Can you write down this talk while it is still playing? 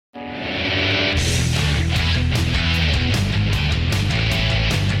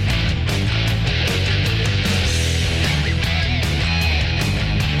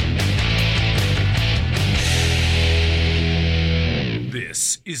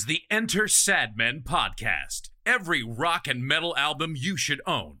is the Enter Sadmen podcast. Every rock and metal album you should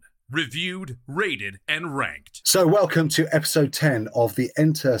own. Reviewed, rated, and ranked. So welcome to episode 10 of the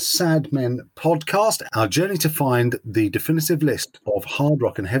Enter Sadmen podcast, our journey to find the definitive list of hard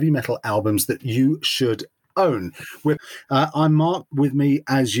rock and heavy metal albums that you should own. I'm Mark. With me,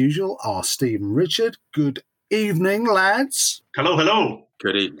 as usual, are Steve and Richard. Good evening, lads. Hello, hello.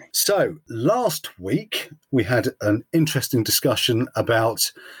 Good evening. So last week we had an interesting discussion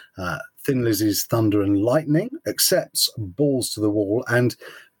about Thin Lizzy's Thunder and Lightning, accepts Balls to the Wall, and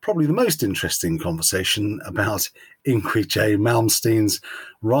probably the most interesting conversation about Yngwie J. Malmsteen's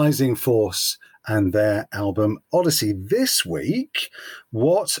Rising Force and their album Odyssey. This week,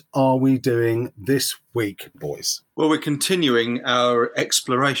 what are we doing this week, boys? Well, we're continuing our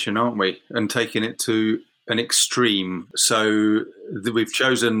exploration, aren't we? And taking it to an extreme. So we've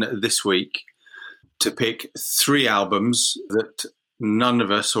chosen this week to pick 3 albums that none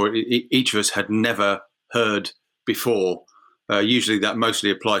of us, or each of us, had never heard before. Usually that mostly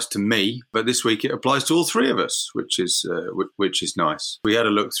applies to me, but this week it applies to all 3 of us, which is nice. We had a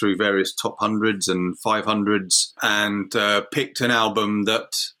look through various top 100s and 500s and picked an album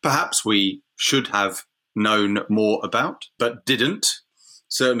that perhaps we should have known more about, but didn't.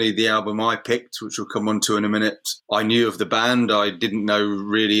 Certainly the album I picked, which we'll come on to in a minute, I knew of the band, I didn't know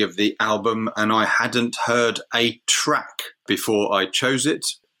really of the album, and I hadn't heard a track before I chose it.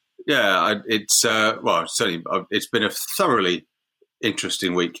 Yeah, it's been a thoroughly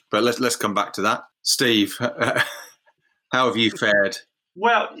interesting week, but let's come back to that. Steve, how have you fared?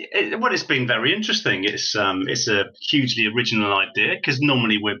 Well, it's been very interesting. It's a hugely original idea because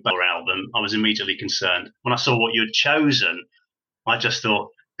normally with our album, I was immediately concerned when I saw what you had chosen. I just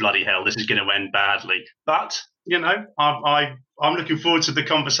thought, bloody hell, this is going to end badly. But you know, I'm looking forward to the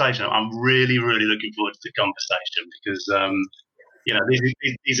conversation. I'm really, really looking forward to the conversation because. You know,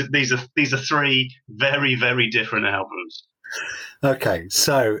 these are 3 very, very different albums. Okay,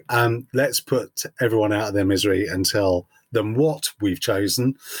 so let's put everyone out of their misery and tell them what we've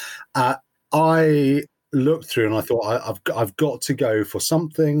chosen. I looked through and I thought I've got to go for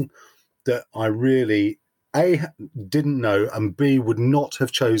something that I really A, didn't know, and B, would not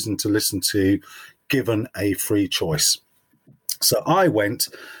have chosen to listen to given a free choice. So I went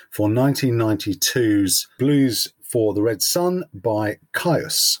for 1992's Blues for the Red Sun by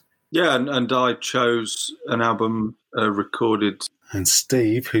Kyuss. Yeah, and I chose an album recorded. And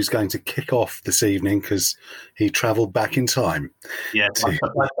Steve, who's going to kick off this evening because he travelled back in time. Yeah, by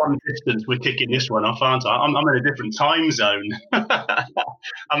some distance, we're kicking this one off, aren't I? I'm in a different time zone. I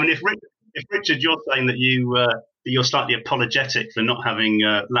mean, if Richard, you're saying that you're slightly apologetic for not having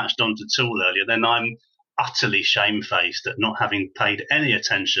latched on to Tool earlier, then I'm utterly shamefaced at not having paid any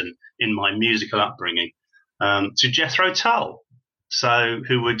attention in my musical upbringing to Jethro Tull,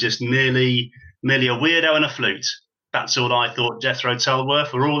 who were just merely a weirdo and a flute. That's all I thought Jethro Tull were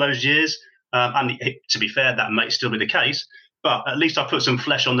for all those years. And to be fair, that may still be the case. But at least I put some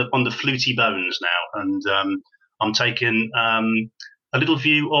flesh on the fluty bones now, and I'm taking a little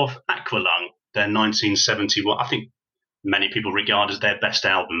view of Aqualung, their 1971. I think many people regard as their best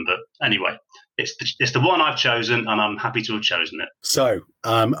album, but anyway. It's the one I've chosen, and I'm happy to have chosen it. So,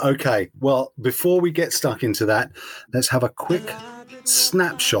 okay. Well, before we get stuck into that, let's have a quick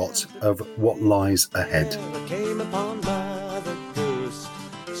snapshot of what lies ahead. I came upon Mother Goose,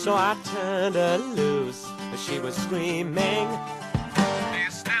 so I turned her loose. She was screaming. Do you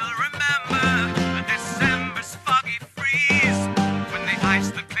still remember December's foggy freeze when the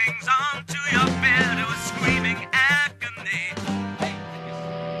ice that clings on to your bed was screaming agony?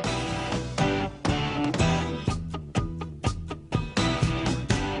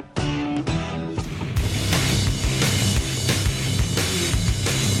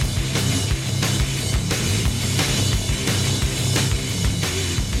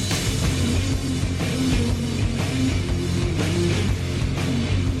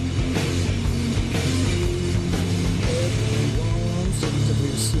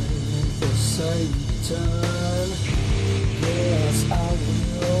 Yes, I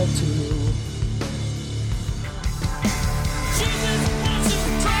will too.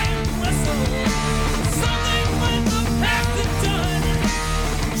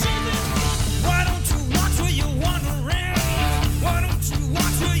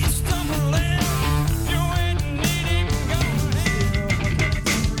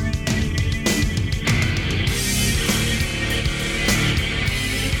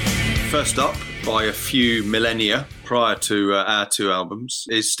 First up, by a few millennia prior to our 2 albums,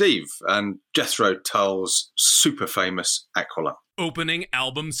 is Steve and Jethro Tull's super famous Aqualung. Opening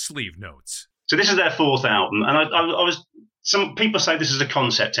album sleeve notes. So this is their 4th album, and I was some people say this is a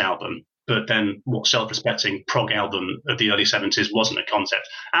concept album, but then what self-respecting prog album of the early 70s wasn't a concept?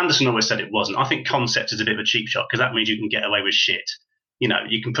 Anderson always said it wasn't. I think concept is a bit of a cheap shot, because that means you can get away with shit. You know,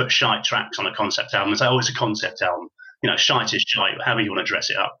 you can put shite tracks on a concept album and say, oh, it's a concept album. You know, shite is shite, however you want to dress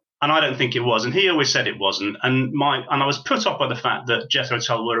it up. And I don't think it was. And he always said it wasn't. And I was put off by the fact that Jethro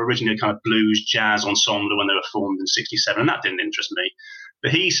Tull were originally a kind of blues jazz ensemble when they were formed in 1967, and that didn't interest me.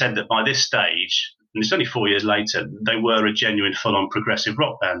 But he said that by this stage, and it's only 4 years later, they were a genuine full-on progressive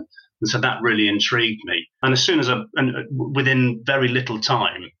rock band. And so that really intrigued me. And as soon as within very little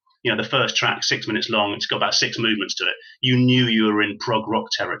time, you know, the first track, 6 minutes long, it's got about 6 movements to it, you knew you were in prog rock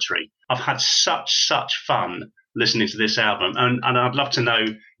territory. I've had such fun listening to this album. And I'd love to know,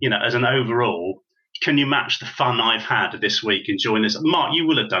 you know, as an overall, can you match the fun I've had this week enjoying this? Mark, you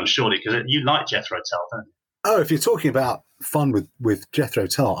will have done, surely, because you like Jethro Tull, don't you? Oh, if you're talking about fun with Jethro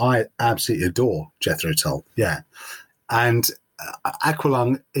Tull, I absolutely adore Jethro Tull, yeah. And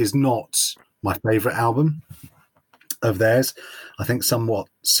Aqualung is not my favourite album of theirs. I think somewhat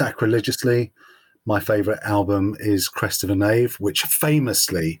sacrilegiously, my favourite album is Crest of a Knave, which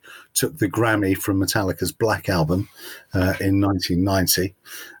famously took the Grammy from Metallica's Black Album in 1990.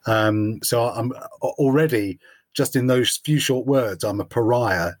 So I'm already, just in those few short words, I'm a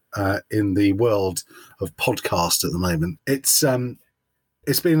pariah in the world of podcast at the moment. It's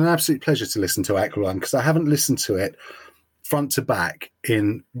been an absolute pleasure to listen to Aqualung, because I haven't listened to it front to back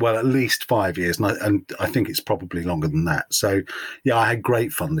in, well, at least 5 years, and I think it's probably longer than that. So, yeah, I had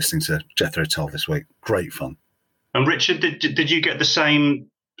great fun listening to Jethro Tull this week. Great fun. And Richard, did you get the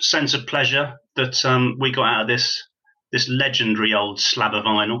same sense of pleasure that we got out of this legendary old slab of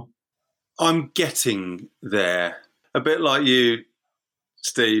vinyl? I'm getting there. A bit like you,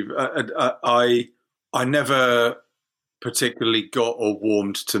 Steve. I never particularly got or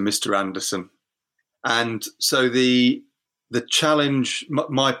warmed to Mr. Anderson. And so the challenge,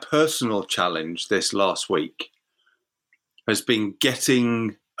 my personal challenge this last week, has been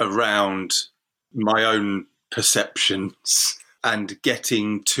getting around my own perceptions and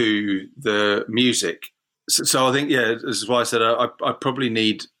getting to the music. So I think, yeah, this is why I said I probably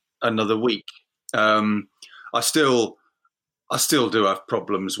need another week. I still do have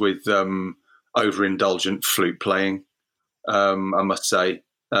problems with overindulgent flute playing, I must say.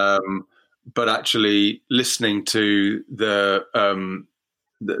 But actually, listening to the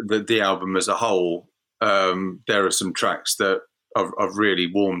album as a whole, there are some tracks that I've really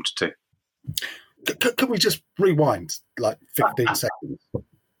warmed to. Can we just rewind like 15 seconds?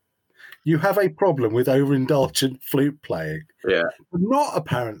 You have a problem with overindulgent flute playing. Yeah. But not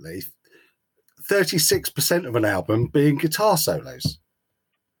apparently 36% of an album being guitar solos.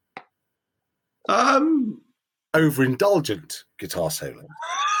 Overindulgent guitar solos.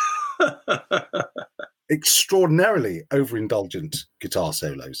 Extraordinarily overindulgent guitar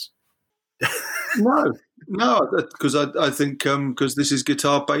solos. No, because I think because this is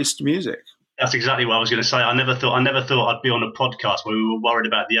guitar-based music. That's exactly what I was going to say. I never thought I'd be on a podcast where we were worried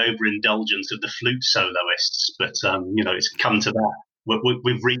about the overindulgence of the flute soloists, but you know, it's come to that.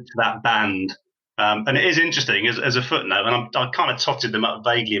 We've reached that band. And it is interesting as a footnote, and I kind of totted them up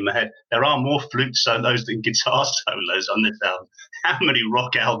vaguely in my head. There are more flute solos than guitar solos on this album. How many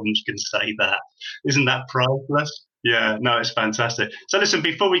rock albums can say that? Isn't that priceless? Yeah, no, it's fantastic. So listen,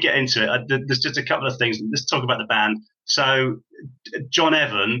 before we get into it, there's just a couple of things. Let's talk about the band. So John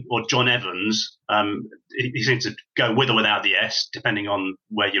Evans, he seems to go with or without the S, depending on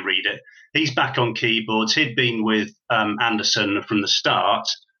where you read it. He's back on keyboards. He'd been with Anderson from the start,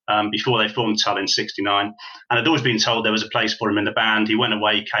 before they formed Tull in 1969, and had always been told there was a place for him in the band. He went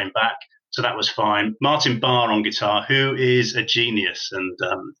away, came back, so that was fine. Martin Barr on guitar, who is a genius, and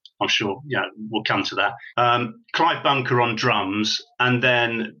I'm sure we'll come to that. Clive Bunker on drums, and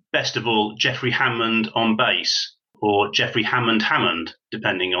then, best of all, Jeffrey Hammond on bass, or Jeffrey Hammond,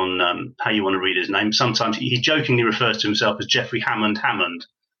 depending on how you want to read his name. Sometimes he jokingly refers to himself as Jeffrey Hammond,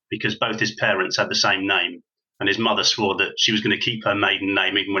 because both his parents had the same name. And his mother swore that she was going to keep her maiden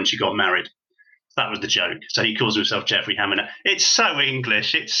name even when she got married. That was the joke. So he calls himself Jeffrey Hammond. It's so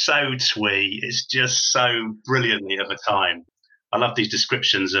English. It's so twee. It's just so brilliantly of a time. I love these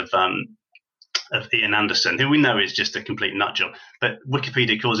descriptions of Ian Anderson, who we know is just a complete nutjob. But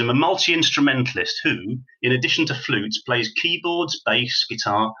Wikipedia calls him a multi-instrumentalist who, in addition to flutes, plays keyboards, bass,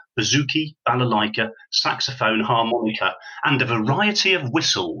 guitar, bouzouki, balalaika, saxophone, harmonica, and a variety of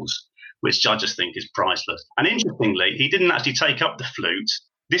whistles, which I just think is priceless. And interestingly, he didn't actually take up the flute.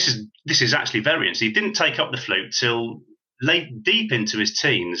 This is actually very interesting. He didn't take up the flute till deep into his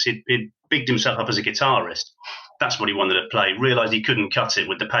teens. He'd bigged himself up as a guitarist. That's what he wanted to play. Realised he couldn't cut it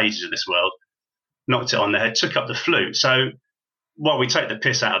with the pages of this world. knocked it on the head, took up the flute. So while we take the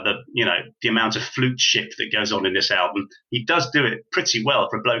piss out of the amount of flute shit that goes on in this album, he does do it pretty well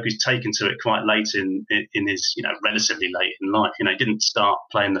for a bloke who's taken to it quite late in his, relatively late in life. He didn't start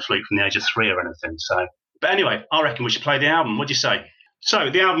playing the flute from the age of 3 or anything. So, but anyway, I reckon we should play the album. What do you say? So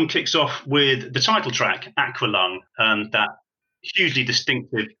the album kicks off with the title track, Aqualung, that hugely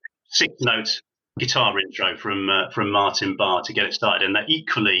distinctive 6-note guitar intro from Martin Barre to get it started, and that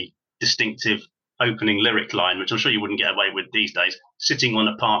equally distinctive opening lyric line, which I'm sure you wouldn't get away with these days, sitting on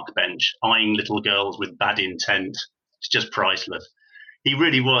a park bench, eyeing little girls with bad intent. It's just priceless. He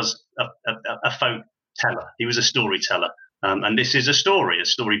really was a folk teller. He was a storyteller. And this is a story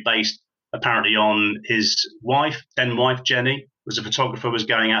based apparently on his then wife, Jenny, was a photographer, was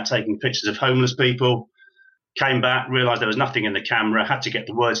going out taking pictures of homeless people, came back, realised there was nothing in the camera, had to get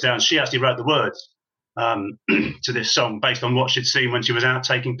the words down. She actually wrote the words to this song based on what she'd seen when she was out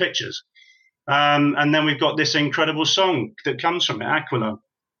taking pictures. And then we've got this incredible song that comes from it, Aqualung.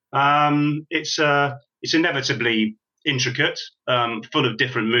 It's inevitably intricate, full of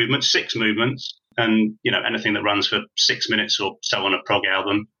different movements, 6 movements, and anything that runs for 6 minutes or so on a prog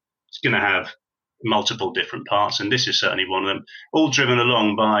album, it's going to have multiple different parts, and this is certainly one of them. All driven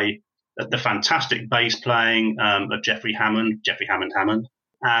along by the fantastic bass playing of Jeffrey Hammond,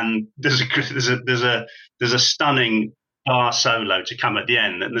 and there's a stunning bar solo to come at the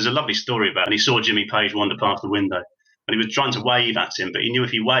end. And there's a lovely story about it. And he saw Jimmy Page wander past the window, and he was trying to wave at him, but he knew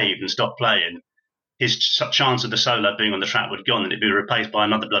if he waved and stopped playing, his chance of the solo being on the track would have gone, and it'd be replaced by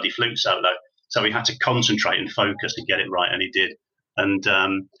another bloody flute solo. So he had to concentrate and focus to get it right, and he did. And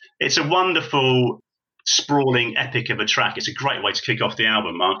it's a wonderful, sprawling epic of a track. It's a great way to kick off the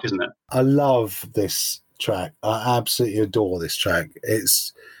album, Mark, isn't it? I love this track. I absolutely adore this track.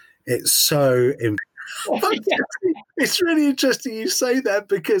 It's so. It's really interesting you say that,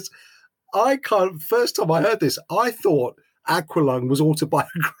 because first time I heard this, I thought Aqualung was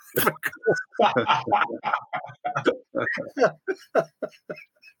autobiographical.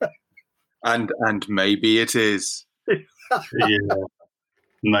 and maybe it is. Yeah,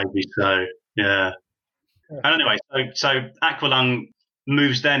 maybe so. Yeah. And anyway, so Aqualung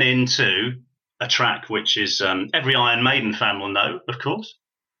moves then into a track which is every Iron Maiden fan will know, of course,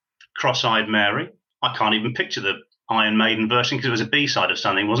 Cross-Eyed Mary. I can't even picture the Iron Maiden version because it was a B-side of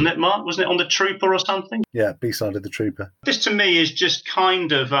something, wasn't it, Mark? Wasn't it on the Trooper or something? Yeah, B-side of the Trooper. This to me is just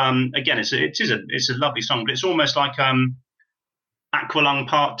kind of again, it's a lovely song, but it's almost like Aqualung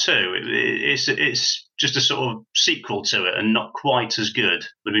Part 2. It's just a sort of sequel to it, and not quite as good,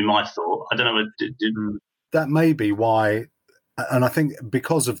 would be my thought. I don't know. That may be why, and I think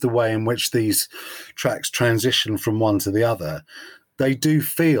because of the way in which these tracks transition from one to the other, they do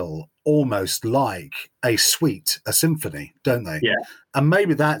feel almost like a suite, a symphony, don't they? Yeah. And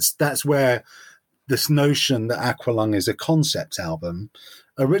maybe that's where this notion that Aqualung is a concept album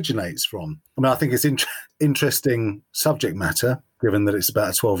originates from. I mean, I think it's interesting subject matter, given that it's about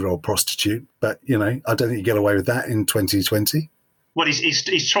a 12-year-old prostitute. But, I don't think you get away with that in 2020. Well,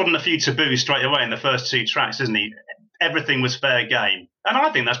 he's trodden a few taboos straight away in the first 2 tracks, isn't he? Everything was fair game. And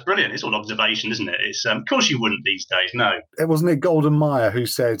I think that's brilliant. It's all observation, isn't it? It's of course you wouldn't these days, no. It wasn't it Golden Meyer who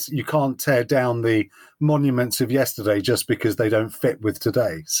said you can't tear down the monuments of yesterday just because they don't fit with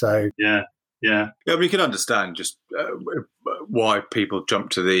today. So yeah. But you can understand just why people jump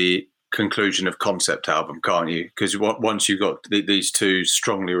to the conclusion of concept album, can't you? Because once you've got these 2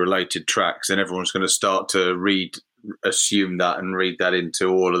 strongly related tracks, then everyone's going to start to assume that and read that into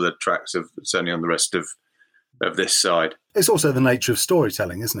all of the tracks of certainly on the rest of this side. It's also the nature of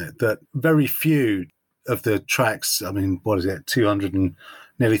storytelling, isn't it? That very few of the tracks, I mean, what is it, 200 and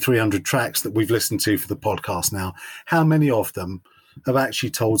nearly 300 tracks that we've listened to for the podcast now, how many of them have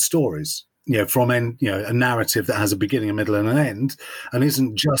actually told stories? From a narrative that has a beginning, a middle, and an end, and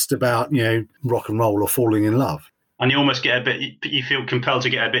isn't just about rock and roll or falling in love. And you almost get you feel compelled to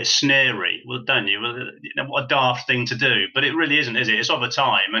get a bit sneery, well, don't you? Well, what a daft thing to do, but it really isn't, is it? It's of a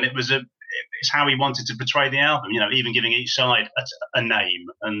time, and it's how he wanted to portray the album. Even giving each side a name,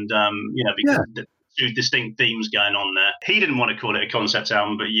 and because the 2 distinct themes going on there. He didn't want to call it a concept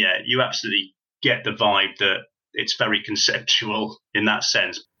album, but yeah, you absolutely get the vibe that it's very conceptual in that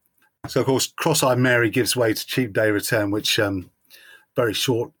sense. So, of course, Cross-Eyed Mary gives way to Cheap Day Return, which very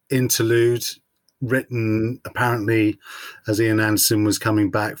short interlude, written apparently as Ian Anderson was coming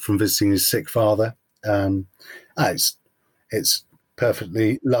back from visiting his sick father. It's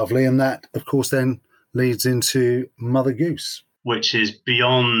perfectly lovely, and that, of course, then leads into Mother Goose, which is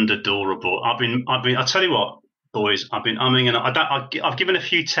beyond adorable. I tell you what, boys, I've been umming and I've given a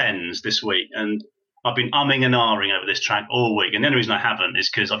few 10s this week, and I've been umming and ahhing over this track all week, and the only reason I haven't is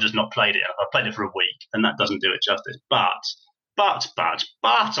because I've just not played it. I've played it for a week, and that doesn't do it justice. But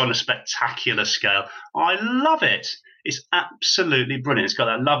on a spectacular scale, I love it. It's absolutely brilliant. It's got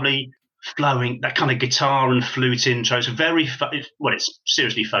that lovely flowing, that kind of guitar and flute intro. It's very, it's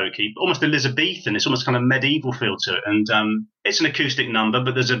seriously folky, almost Elizabethan. It's almost kind of medieval feel to it. And it's an acoustic number,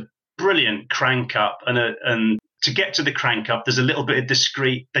 but there's a brilliant crank up. And to get to the crank up, there's a little bit of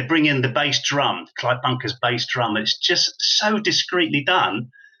discreet. They bring in the bass drum, Clyde Bunker's bass drum. It's just so discreetly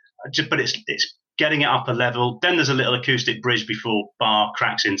done, but it's getting it up a level. Then there's a little acoustic bridge before Barr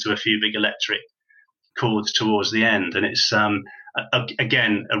cracks into a few big electric chords towards the end. And it's,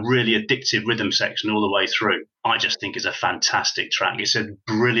 again, a really addictive rhythm section all the way through. I just think it's a fantastic track. It's a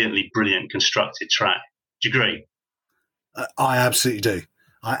brilliant constructed track. Do you agree? I absolutely do.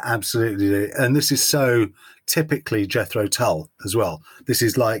 And this is so typically Jethro Tull as well. This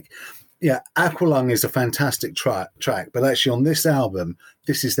is like, Aqualung is a fantastic track, but actually on this album,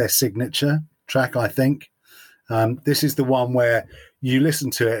 this is their signature track, I think. This is the one where you listen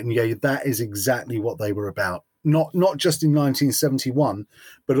to it and you go, that is exactly what they were about. Not just in 1971,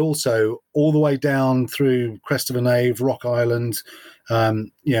 but also all the way down through Crest of a Knave, Rock Island,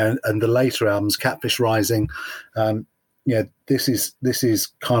 and the later albums, Catfish Rising. This is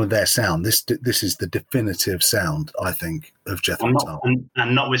kind of their sound. This is the definitive sound, I think, of Jethro Tull.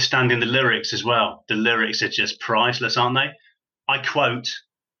 And notwithstanding the lyrics as well. The lyrics are just priceless, aren't they? I quote,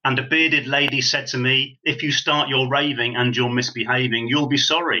 "And a bearded lady said to me, 'If you start your raving and you're misbehaving, you'll be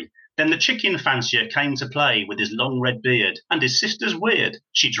sorry.' Then the chicken fancier came to play with his long red beard, and his sister's weird.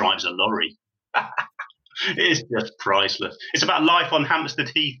 She drives a lorry." It's just priceless. It's about life on Hampstead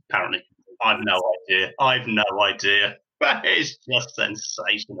Heath, apparently. I've no idea. But it's just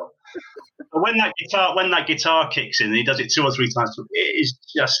sensational. But when that guitar kicks in, and he does it 2 or 3 times, it is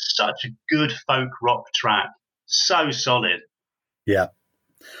just such a good folk rock track. So solid. Yeah.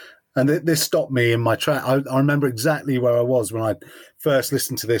 And this stopped me in my track. I remember exactly where I was when I first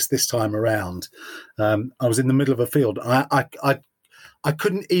listened to this time around. I was in the middle of a field. I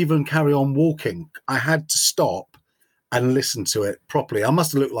couldn't even carry on walking. I had to stop and listen to it properly. I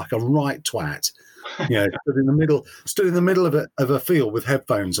must have looked like a right twat. Stood in the middle of a field with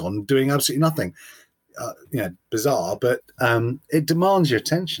headphones on, doing absolutely nothing. Bizarre, but it demands your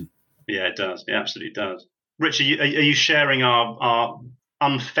attention. Yeah, it does. It absolutely does. Rich, are you sharing our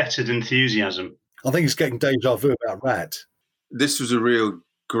unfettered enthusiasm? I think it's getting deja vu about Rad. This was a real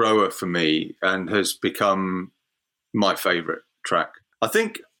grower for me and has become my favourite track. I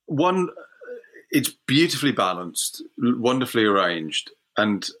think it's beautifully balanced, wonderfully arranged,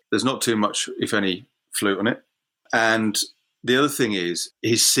 and there's not too much, if any, flute on it. And the other thing is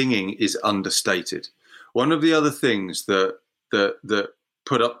his singing is understated. One of the other things that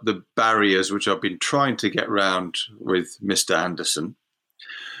put up the barriers, which I've been trying to get round with Mr. Anderson,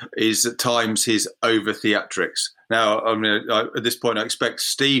 is at times his over theatrics. Now, at this point, I expect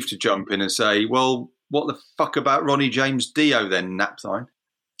Steve to jump in and say, "Well, what the fuck about Ronnie James Dio then, Napthine?"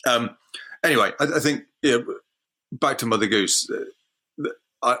 Anyway, I think back to Mother Goose.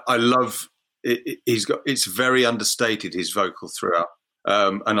 I love it. It's very understated, his vocal throughout,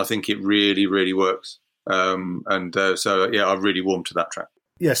 and I think it really, really works. I really warmed to that track.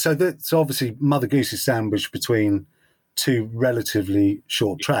 Yeah, so obviously Mother Goose is sandwiched between 2 relatively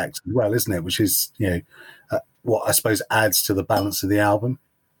short tracks as well, isn't it? Which is what I suppose adds to the balance of the album.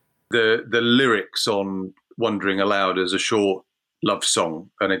 The lyrics on Wondering Aloud is a short love song,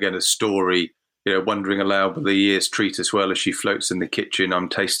 and again a story. Wondering aloud, will the years treat us well as she floats in the kitchen? I'm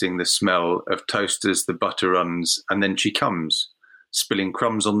tasting the smell of toast as the butter runs, and then she comes, spilling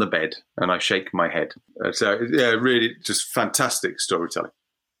crumbs on the bed, and I shake my head. Really just fantastic storytelling.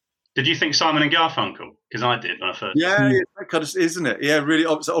 Did you think Simon and Garfunkel? Because I did when I first. Yeah, that kind of, isn't it? Yeah, really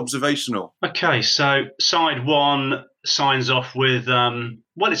observational. Okay, so side 1 signs off with,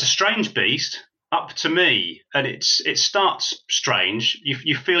 it's a strange beast. Up to me, and it starts strange.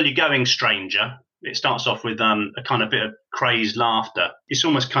 You feel you're going stranger. It starts off with a kind of bit of crazed laughter. It's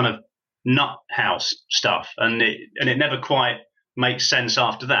almost kind of nut house stuff, and it never quite makes sense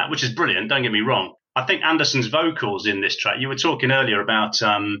after that, which is brilliant. Don't get me wrong. I think Anderson's vocals in this track. You were talking earlier about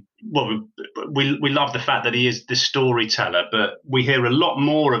we love the fact that he is the storyteller, but we hear a lot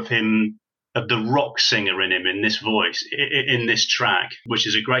more of him, of the rock singer in him, in this voice, in this track, which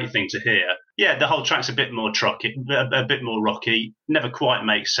is a great thing to hear. Yeah, the whole track's a bit more a bit more rocky. Never quite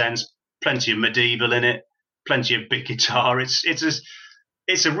makes sense. Plenty of medieval in it. Plenty of big guitar. It's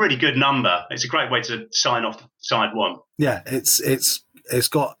a really good number. It's a great way to sign off side 1. Yeah, it's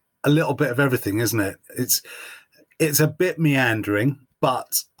got a little bit of everything, isn't it? It's a bit meandering.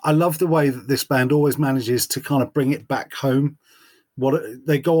 But I love the way that this band always manages to kind of bring it back home.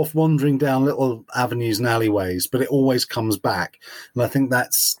 They go off wandering down little avenues and alleyways, but it always comes back. And I think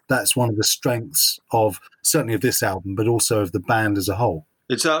that's one of the strengths of certainly of this album, but also of the band as a whole.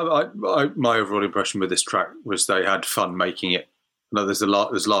 It's my overall impression with this track was they had fun making it. No, there's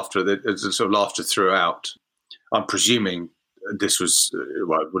laughter. There's a sort of laughter throughout. I'm presuming this was it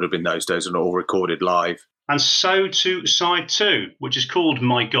would have been those days and all recorded live. And so to side 2, which is called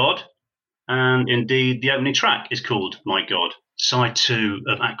My God, and indeed the opening track is called My God. Side 2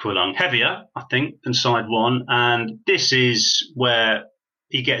 of Aqualung, heavier, I think, than side 1, and this is where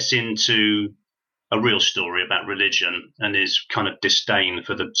he gets into a real story about religion and his kind of disdain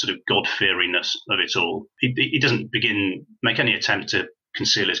for the sort of God-feariness of it all. He doesn't make any attempt to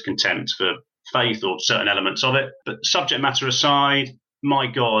conceal his contempt for faith or certain elements of it, but subject matter aside, My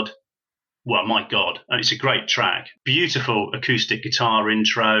God, and it's a great track. Beautiful acoustic guitar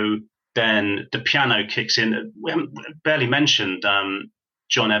intro. Then the piano kicks in. We haven't barely mentioned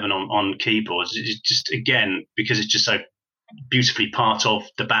John Evan on keyboards. It's just, again, because it's just so beautifully part of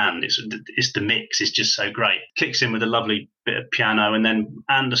the band. It's the mix. It's just so great. Kicks in with a lovely bit of piano, and then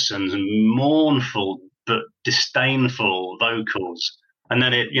Anderson's mournful but disdainful vocals, and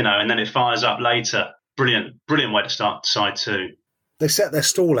then it fires up later. Brilliant way to start side 2. They set their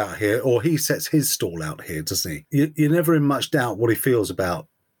stall out here, or he sets his stall out here, doesn't he? You're never in much doubt what he feels about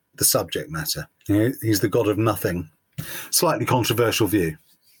the subject matter. He's the god of nothing. Slightly controversial view.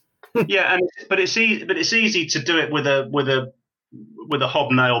 Yeah, but it's easy to do it with a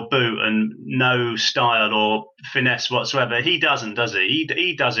hobnail boot and no style or finesse whatsoever. He doesn't, does he?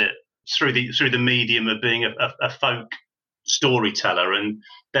 He does it through the medium of being a folk storyteller, and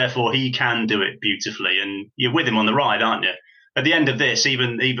therefore he can do it beautifully. And you're with him on the ride, aren't you? At the end of this,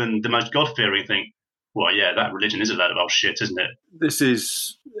 even the most God-fearing think, well, yeah, that religion is a load of old shit, isn't it? This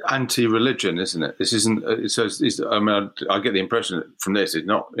is anti-religion, isn't it? This isn't. I get the impression from this. It's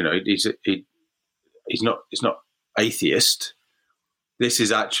not. He's not atheist. This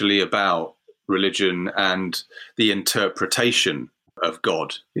is actually about religion and the interpretation of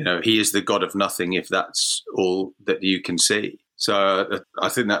God. He is the God of nothing, if that's all that you can see. So I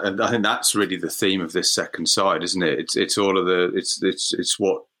think that's really the theme of this second side, isn't it? It's all of the. It's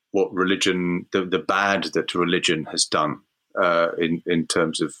what religion, the bad that religion has done in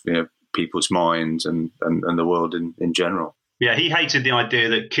terms of people's minds and the world in general. Yeah, he hated the idea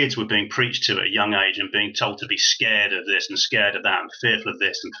that kids were being preached to at a young age and being told to be scared of this and scared of that and fearful of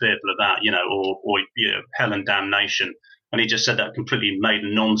this and fearful of that, or hell and damnation. And he just said that completely made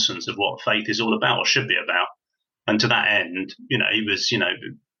nonsense of what faith is all about or should be about. And to that end, he was,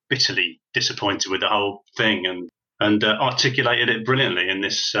 bitterly disappointed with the whole thing and articulated it brilliantly in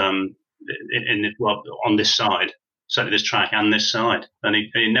this, on this side, certainly this track and this side. And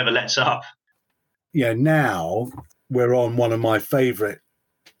he never lets up. Yeah, now we're on one of my favourite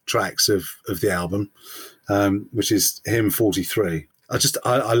tracks of the album, which is Hymn 43.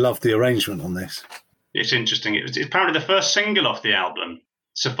 I love the arrangement on this. It's interesting. It was apparently the first single off the album.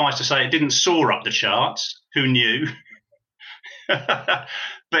 Suffice to say, it didn't soar up the charts. Who knew? But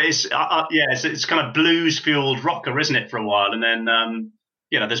it's kind of blues-fueled rocker, isn't it, for a while? And then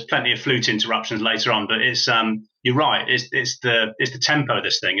there's plenty of flute interruptions later on. But it's you're right. It's the tempo of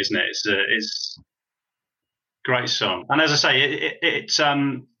this thing, isn't it? It's great song. And as I say, it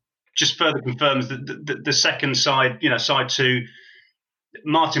just further confirms that the second side, side 2.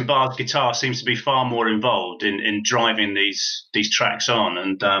 Martin Barr's guitar seems to be far more involved in driving these tracks on,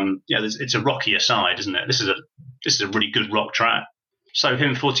 and it's a rockier side, isn't it? This is a really good rock track. So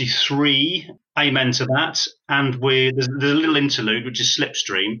Hymn 43, amen to that, and there's a little interlude which is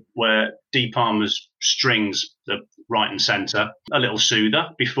Slipstream, where Dee Palmer's strings are right and centre, a little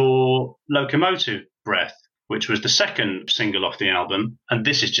soother before Locomotive Breath, which was the second single off the album, and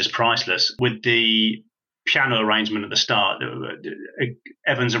this is just priceless with the piano arrangement at the start.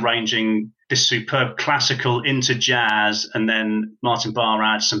 Evans arranging this superb classical into jazz, and then Martin Barr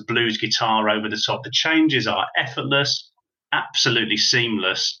adds some blues guitar over the top. The changes are effortless, absolutely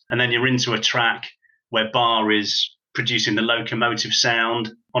seamless, and then you're into a track where Barr is producing the Locomotive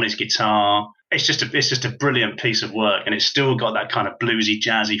sound on his guitar. It's just a brilliant piece of work, and it's still got that kind of bluesy,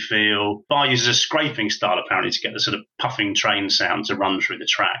 jazzy feel. Barr uses a scraping style apparently to get the sort of puffing train sound to run through the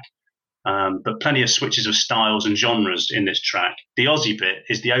track. But plenty of switches of styles and genres in this track. The Aussie bit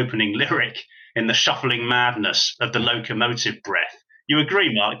is the opening lyric in the shuffling madness of the Locomotive Breath. You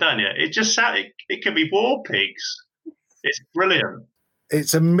agree, Mark, don't you? It just it could be War Pigs. It's brilliant.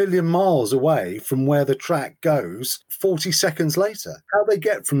 It's a million miles away from where the track goes 40 seconds later. How they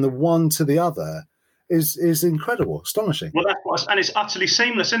get from the one to the other is incredible, astonishing. Well, and it's utterly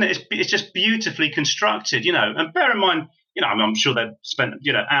seamless, isn't it? It's just beautifully constructed, And bear in mind, I'm sure they've spent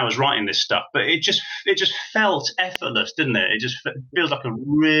hours writing this stuff, but it just felt effortless, didn't it? It just feels like a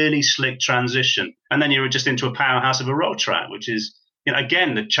really slick transition, and then you're just into a powerhouse of a rock track, which is,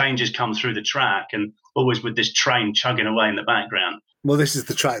 again, the changes come through the track, and always with this train chugging away in the background. Well, this is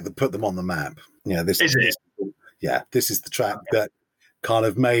the track that put them on the map. This is the track that kind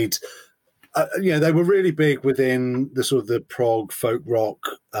of made. They were really big within the sort of the prog folk rock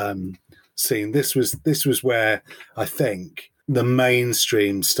scene. This was where I think the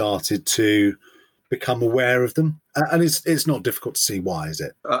mainstream started to become aware of them, and it's not difficult to see why, is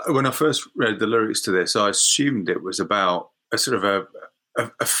it? When I first read the lyrics to this, I assumed it was about a sort of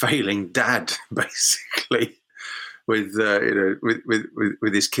a failing dad, basically. With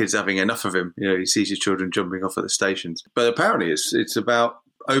his kids having enough of him, he sees his children jumping off at the stations. But apparently, it's about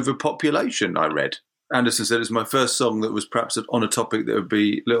overpopulation. I read. Anderson said it's my first song that was perhaps on a topic that would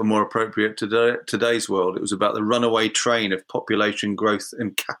be a little more appropriate to today's world. It was about the runaway train of population growth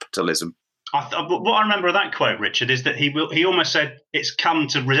and capitalism. What I remember of that quote, Richard, is that he almost said it's come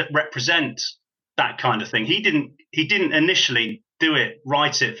to represent that kind of thing. He didn't initially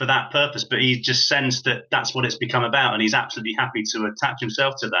write it for that purpose, but he just sensed that that's what it's become about, and he's absolutely happy to attach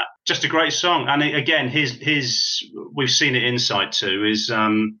himself to that. Just a great song, and again, his we've seen it inside too.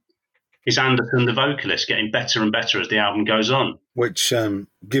 Is Anderson, the vocalist, getting better and better as the album goes on, which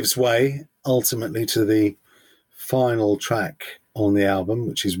gives way ultimately to the final track on the album,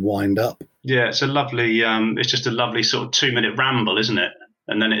 which is Wind Up. Yeah, it's a lovely. It's just a lovely sort of 2-minute ramble, isn't it?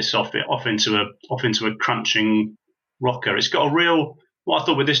 And then it's off into a crunching rocker. It's got a real. What I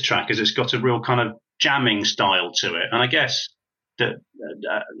thought with this track is it's got a real kind of jamming style to it, and I guess that,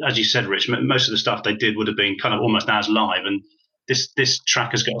 as you said, Rich, most of the stuff they did would have been kind of almost as live, and this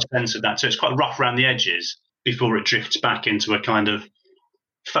track has got a sense of that. So it's quite rough around the edges before it drifts back into a kind of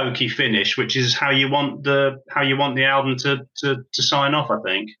folky finish, which is how you want the album to sign off, I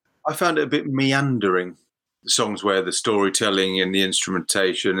think. I found it a bit meandering. The songs where the storytelling and the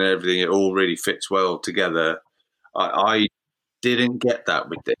instrumentation and everything, it all really fits well together. I didn't get that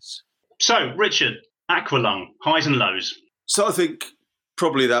with this. So, Richard, Aqualung, highs and lows. So I think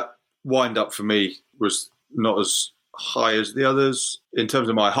probably that Wind Up for me was not as high as the others. In terms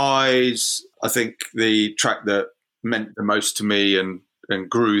of my highs, I think the track that meant the most to me and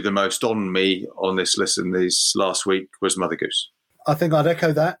grew the most on me on this listen this last week was Mother Goose. I think I'd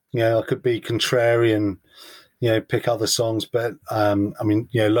echo that. I could be contrarian, pick other songs, but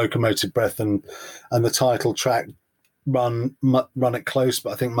Locomotive Breath and the title track run it close,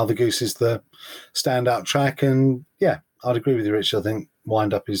 but I think Mother Goose is the standout track, and I'd agree with you, Rich. I think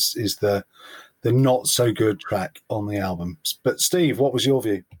Wind Up is the not so good track on the album. But Steve, what was your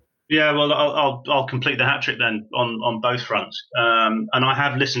view? Yeah, well, I'll complete the hat trick then on both fronts, and I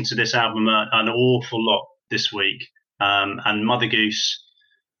have listened to this album an awful lot this week, and Mother Goose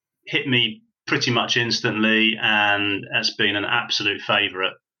hit me pretty much instantly, and it's been an absolute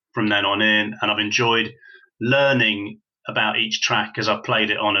favourite from then on in, and I've enjoyed learning about each track as I've played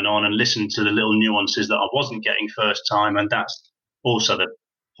it on and listened to the little nuances that I wasn't getting first time, and that's also the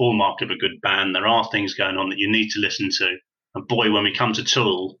hallmark of a good band. There are things going on that you need to listen to, and boy, when we come to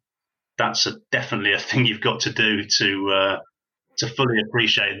Tool, that's definitely a thing you've got to do to fully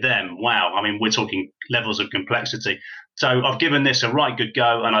appreciate them. Wow, I mean, we're talking levels of complexity. So I've given this a right good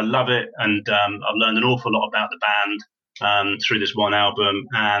go, and I love it, and I've learned an awful lot about the band through this one album,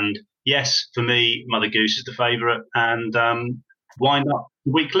 and yes, for me, Mother Goose is the favourite, and Wind Up,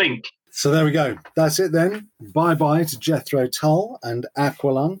 weak link. So there we go. That's it then. Bye-bye to Jethro Tull and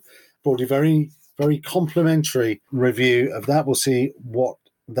Aqualung. Brought you very, very complimentary review of that. We'll see what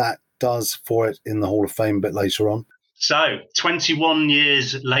that does for it in the Hall of Fame a bit later on. So 21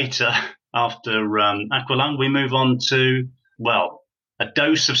 years later, after Aqualung, we move on to, well, a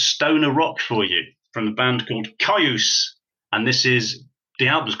dose of stoner rock for you from a band called Caius. And the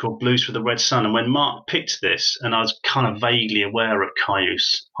album's called Blues for the Red Sun. And when Mark picked this, and I was kind of vaguely aware of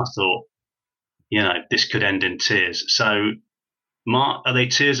Caius, I thought, this could end in tears. So, Mark, are they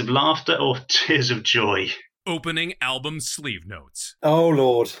tears of laughter or tears of joy? Opening album sleeve notes. Oh,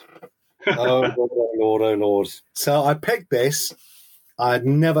 Lord. Oh, Lord, oh, Lord. So I picked this. I'd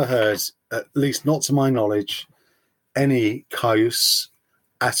never heard, at least not to my knowledge, any Caius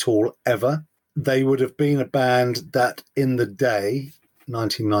at all, ever. They would have been a band that in the day,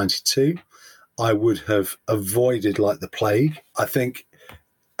 1992, I would have avoided like the plague. I think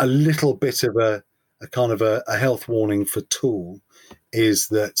a little bit of a kind of a health warning for Tool is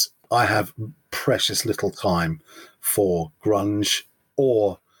that I have precious little time for grunge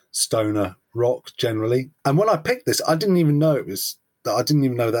or stoner rock generally. And when I picked this, I didn't even know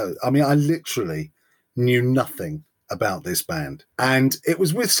that. I mean, I literally knew nothing about this band. And it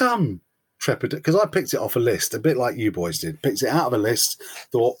was with some trepidation, because I picked it off a list, a bit like you boys did. Picked it out of a list,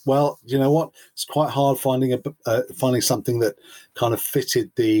 thought, well, you know what? It's quite hard finding something that kind of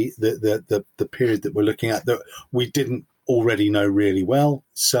fitted the period that we're looking at that we didn't already know really well.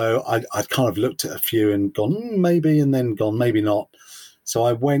 So I kind of looked at a few and gone, maybe, and then gone, maybe not. So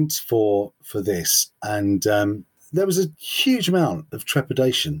I went for this, and there was a huge amount of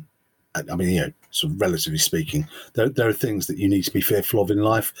trepidation. I mean, you know, sort of relatively speaking, there are things that you need to be fearful of in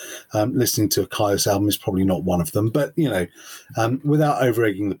life. Listening to a Kyuss album is probably not one of them, but, you know, without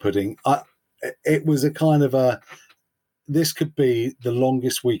over-egging the pudding, it was a kind of this could be the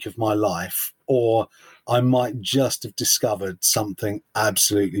longest week of my life, or I might just have discovered something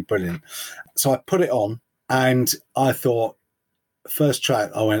absolutely brilliant. So I put it on, and I thought, first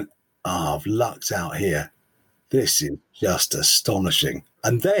track, I went, I've lucked out here. This is just astonishing.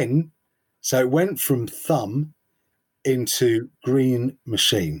 And then, so it went from Thumb into Green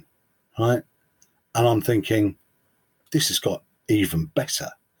Machine, right? And I'm thinking, this has got even better.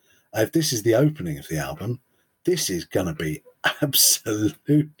 If this is the opening of the album, this is going to be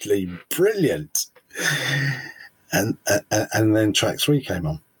absolutely brilliant. And then track 3 came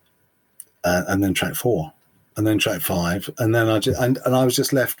on, and then track 4. And then track 5, and then I was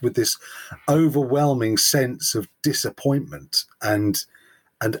just left with this overwhelming sense of disappointment and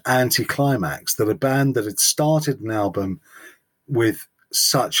anticlimax that a band that had started an album with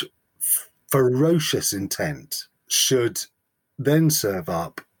such ferocious intent should then serve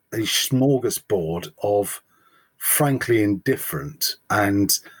up a smorgasbord of frankly indifferent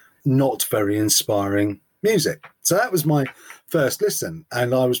and not very inspiring music. So that was my first listen,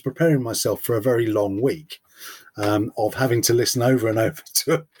 and I was preparing myself for a very long week of having to listen over and over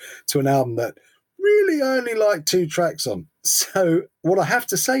to an album that really only like 2 tracks on. So what I have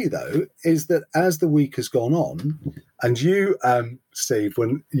to say, though, is that as the week has gone on, and you, Steve,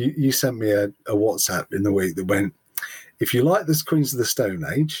 when you sent me a WhatsApp in the week that went, if you like this Queens of the Stone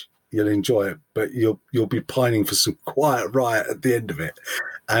Age, you'll enjoy it, but you'll be pining for some Quiet Riot at the end of it.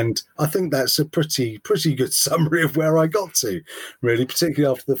 And I think that's a pretty good summary of where I got to, really,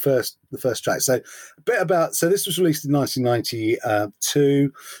 particularly after the first track. So a bit about, so this was released in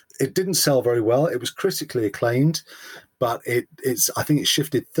 1992. It didn't sell very well. It was critically acclaimed, but I think it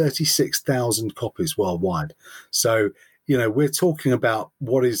shifted 36,000 copies worldwide. So, you know, we're talking about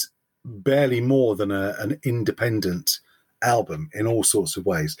what is barely more than an independent album in all sorts of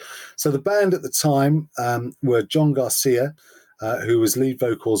ways. So the band at the time were John Garcia, who was lead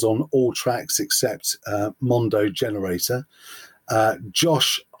vocals on all tracks except Mondo Generator.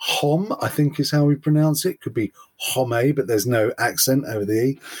 Josh Homme, I think is how we pronounce it. Could be Homme, but there's no accent over the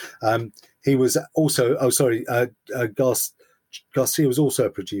E. He was also, Garcia was also a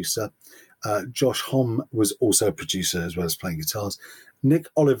producer. Josh Homme was also a producer as well as playing guitars. Nick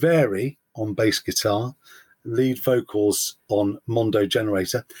Oliveri on bass guitar, lead vocals on Mondo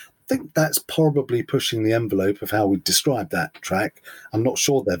Generator. I think that's probably pushing the envelope of how we describe that track. I'm not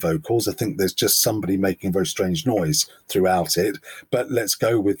sure they're vocals. I think there's just somebody making a very strange noise throughout it, but let's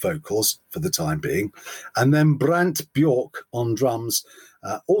go with vocals for the time being. And then Brant Bjork on drums,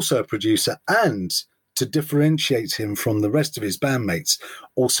 also a producer, and to differentiate him from the rest of his bandmates,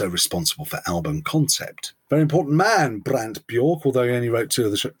 also responsible for album concept. Very important man, Brant Bjork, although he only wrote 2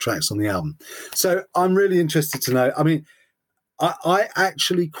 of the tracks on the album. So I'm really interested to know, I mean, I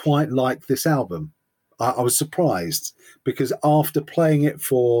actually quite like this album. I was surprised because after playing it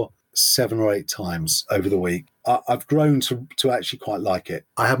for 7 or 8 times over the week, I've grown to actually quite like it.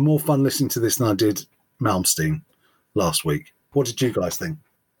 I had more fun listening to this than I did Malmsteen last week. What did you guys think?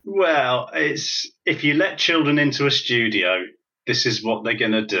 Well, it's if you let children into a studio, this is what they're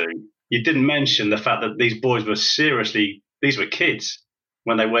going to do. You didn't mention the fact that these boys were these were kids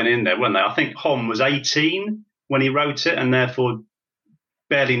when they went in there, weren't they? I think Homme was 18 when he wrote it, and therefore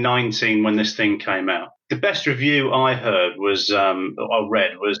barely 19 when this thing came out. The best review I heard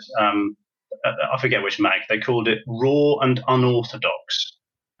I forget which mag, they called it raw and unorthodox.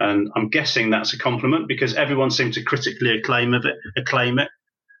 And I'm guessing that's a compliment because everyone seemed to critically acclaim it,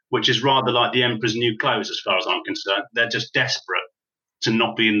 which is rather like the Emperor's New Clothes as far as I'm concerned. They're just desperate to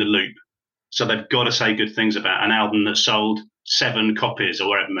not be in the loop. So they've got to say good things about an album that sold 7 copies or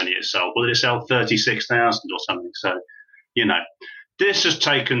whatever many it sold. Well, it sold 36,000 or something. So, you know, this has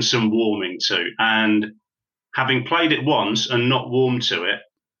taken some warming to. And having played it once and not warmed to it,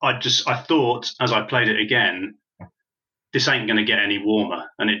 I thought as I played it again, this ain't going to get any warmer.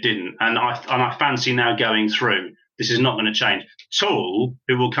 And it didn't. And I fancy now going through This is not going to change. Tool,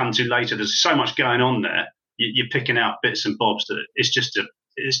 who we'll come to later, there's so much going on there. You're picking out bits and bobs that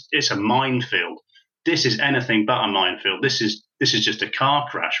it's a minefield. This is anything but a minefield. This is just a car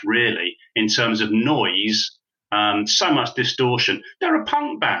crash, really, in terms of noise. So much distortion. They're a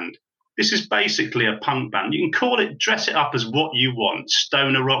punk band. This is basically a punk band. You can dress it up as what you want.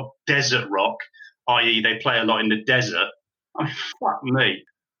 Stoner rock, desert rock, i.e. they play a lot in the desert. I mean, fuck me.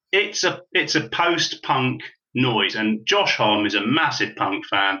 It's a post-punk noise, and Josh Homme is a massive punk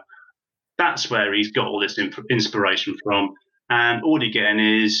fan. That's where he's got all this inspiration from. And all you're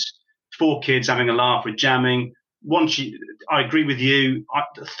getting is 4 kids having a laugh with jamming. I agree with you.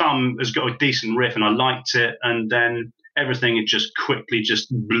 Thumb has got a decent riff, and I liked it. And then everything had just quickly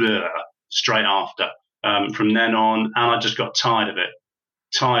blur straight after from then on. And I just got tired of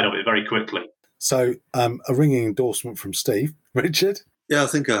it very quickly. So a ringing endorsement from Steve. Richard? Yeah, I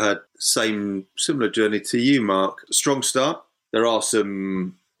think I had similar journey to you, Mark. Strong start. There are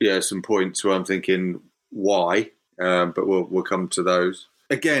some points where I'm thinking, why? But we'll come to those.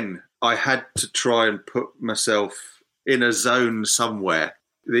 Again, I had to try and put myself in a zone somewhere.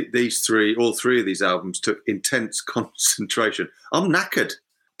 All three of these albums took intense concentration. I'm knackered,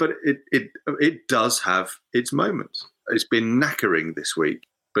 but it does have its moments. It's been knackering this week,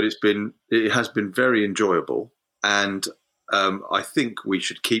 but it has been very enjoyable, and I think we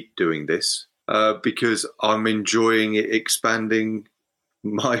should keep doing this because I'm enjoying it expanding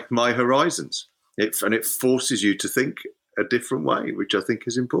my horizons. It forces you to think a different way, which I think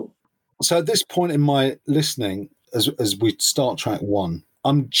is important. So at this point in my listening, as we start track 1,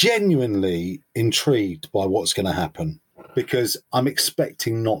 I'm genuinely intrigued by what's going to happen, because I'm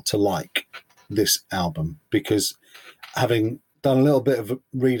expecting not to like this album, because having done a little bit of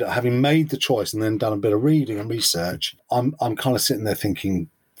having made the choice and then done a bit of reading and research, I'm kind of sitting there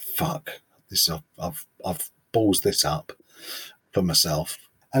thinking, fuck, I've ballsed this up for myself.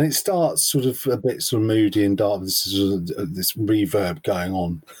 And it starts sort of a bit sort of moody and dark, this reverb going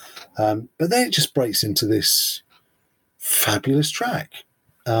on. But then it just breaks into this fabulous track.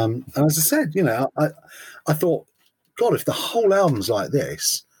 And as I said, I thought, God, if the whole album's like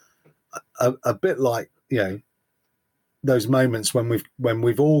this, a bit like, those moments when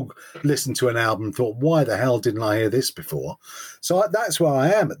we've all listened to an album and thought, why the hell didn't I hear this before? So that's where I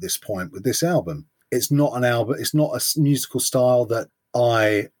am at this point with this album. It's not an album. It's not a musical style that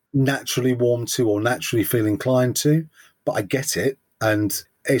I naturally warm to or naturally feel inclined to, but I get it, and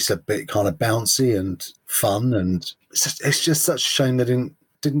it's a bit kind of bouncy and fun, and it's just such a shame they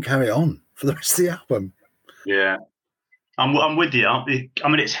didn't carry it on for the rest of the album. Yeah, I'm with you.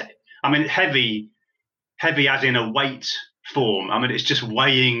 It's heavy as in a weight form. I mean, it's just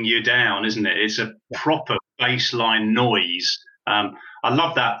weighing you down, isn't it? It's a proper baseline noise. I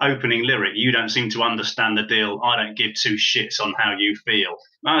love that opening lyric. You don't seem to understand the deal. I don't give 2 shits on how you feel.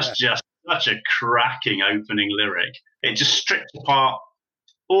 That's just such a cracking opening lyric. It just strips apart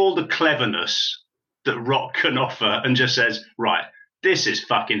all the cleverness that rock can offer and just says, right, this is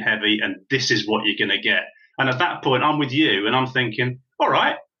fucking heavy and this is what you're going to get. And at that point, I'm with you and I'm thinking, all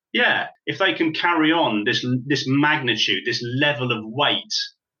right, yeah, if they can carry on this magnitude, this level of weight,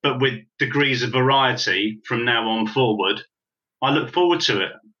 but with degrees of variety from now on forward, I look forward to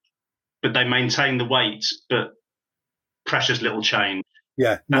it. But they maintain the weight, but precious little change.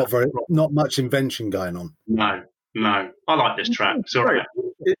 Yeah, not much invention going on. No. I like this track. It's all right.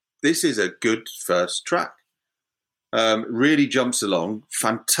 This is a good first track. Really jumps along.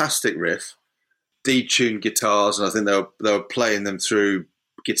 Fantastic riff. Detuned guitars, and I think they were playing them through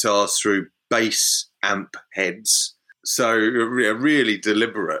guitars through bass amp heads. So really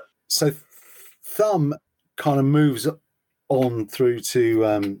deliberate. So Thumb kind of moves on through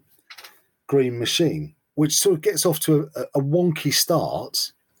to Green Machine, which sort of gets off to a wonky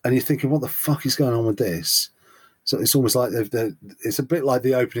start, and you're thinking, what the fuck is going on with this? So it's almost like it's a bit like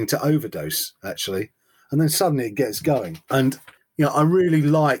the opening to Overdose, actually. And then suddenly it gets going. And, I really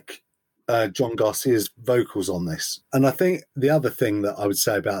like John Garcia's vocals on this. And I think the other thing that I would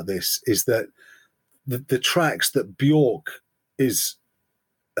say about this is that the tracks that Brant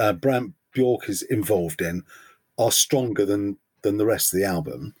Bjork is involved in are stronger than the rest of the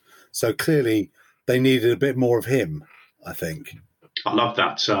album. So clearly they needed a bit more of him, I think. I love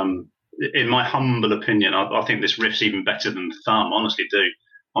that. In my humble opinion, I think this riff's even better than Thumb, honestly do.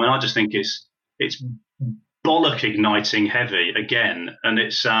 I mean, I just think it's bollock igniting heavy again, and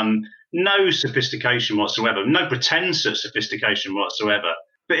it's no sophistication whatsoever, no pretense at sophistication whatsoever,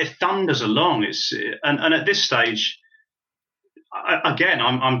 but it thunders along. And at this stage,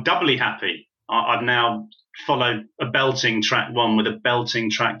 I'm doubly happy. I've now followed a belting track 1 with a belting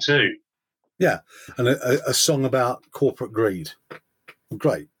track 2. Yeah, and a song about corporate greed.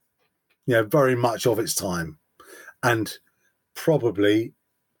 Great. Very much of its time. And probably,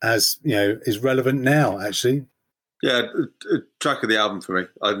 as is relevant now, actually. Yeah, track of the album for me.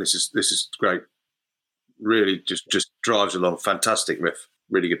 I think this is great. Really just drives along. Fantastic riff.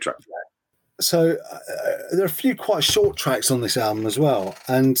 Really good track. So there are a few quite short tracks on this album as well.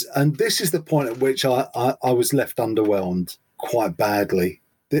 And this is the point at which I was left underwhelmed quite badly.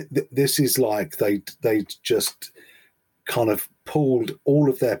 This is like they just kind of pulled all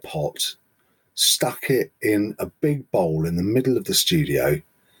of their pot, stuck it in a big bowl in the middle of the studio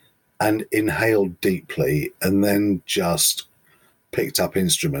and inhaled deeply, and then just picked up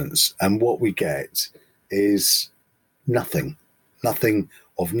instruments. And what we get is nothing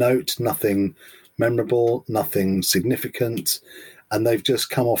of note, nothing memorable, nothing significant. And they've just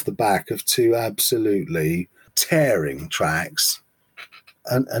come off the back of two absolutely tearing tracks.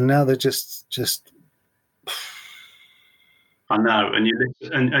 And now they're just I know, and you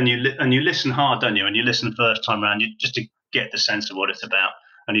listen hard, don't you? And you listen first time around, just to get the sense of what it's about,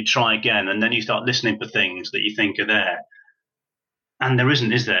 and you try again, and then you start listening for things that you think are there, and there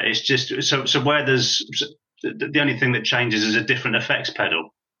isn't, is there? It's just so where there's the only thing that changes is a different effects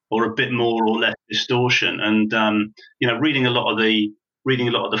pedal, or a bit more or less distortion. And reading a lot of the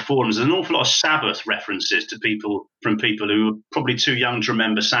forums, there's an awful lot of Sabbath references to people who are probably too young to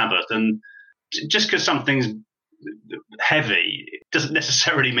remember Sabbath, and just because something's heavy, it doesn't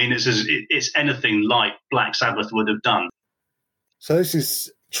necessarily mean it's anything like Black Sabbath would have done. So this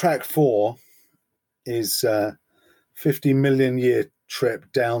is track 4, is 50 Million Year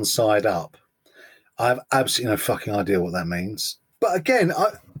Trip Downside Up. I have absolutely no fucking idea what that means. But again,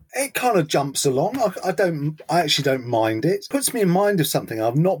 it kind of jumps along. I actually don't mind it. It puts me in mind of something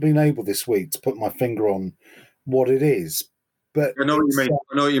I've not been able this week to put my finger on what it is. But I know what you mean.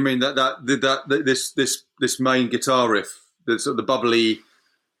 I know what you mean. That this main guitar riff, the sort of the bubbly,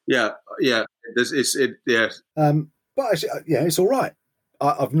 yeah. But actually, it's all right.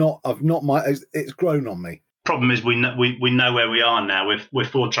 It's grown on me. Problem is, we know where we are now. We're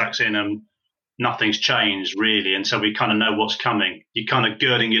 4 tracks in, and nothing's changed really, and so we kind of know what's coming. You're kind of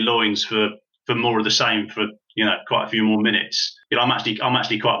girding your loins for more of the same for quite a few more minutes. I'm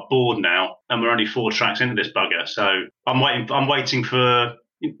actually quite bored now, and we're only 4 tracks into this bugger. So I'm waiting for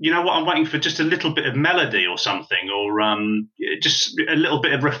I'm waiting for just a little bit of melody or something, or just a little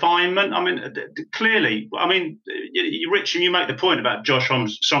bit of refinement. I mean, clearly, Rich, and you make the point about Josh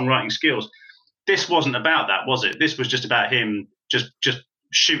Homme's songwriting skills. This wasn't about that, was it? This was just about him just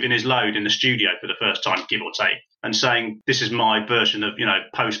shooting his load in the studio for the first time, give or take, and saying, this is my version of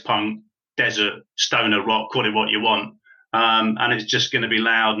post-punk, desert, stoner rock, call it what you want, and it's just going to be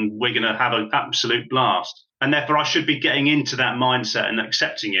loud, and we're going to have an absolute blast. And therefore I should be getting into that mindset and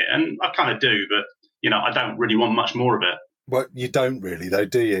accepting it, and I kind of do, but I don't really want much more of it. Well, you don't really though,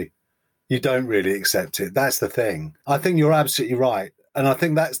 do you? You don't really accept it. That's the thing. I think you're absolutely right, and I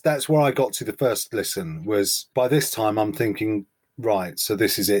think that's where I got to the first listen. Was by this time I'm thinking, right, so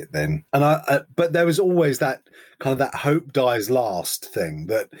this is it then. And but there was always that kind of that hope dies last thing,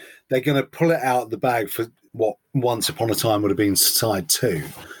 that they're going to pull it out of the bag for what once upon a time would have been side 2.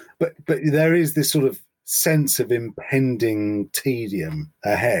 But there is this sort of sense of impending tedium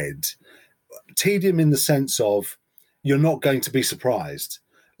ahead. Tedium in the sense of you're not going to be surprised.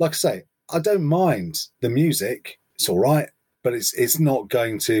 Like I say, I don't mind the music. It's all right, but it's not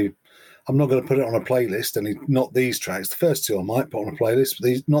going to... I'm not going to put it on a playlist, and not these tracks. The first 2 I might put on a playlist, but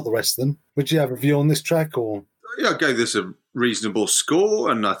not the rest of them. Would you have a view on this track? Or I gave this a reasonable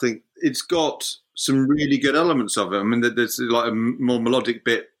score, and I think it's got some really good elements of it. I mean, there's like a more melodic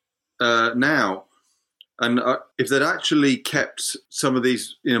bit now, and if they'd actually kept some of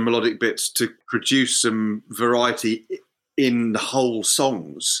these melodic bits to produce some variety in the whole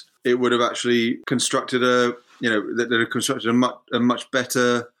songs, it would have actually constructed a much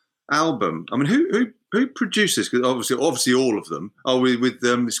better album. I mean, who produces? Because obviously all of them are with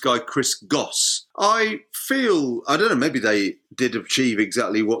this guy Chris Goss. I don't know, maybe they did achieve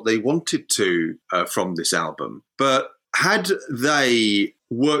exactly what they wanted to from this album, but had they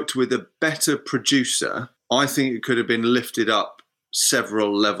worked with a better producer, I think it could have been lifted up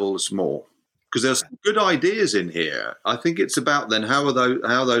several levels more. Because there's some good ideas in here. I think it's about then how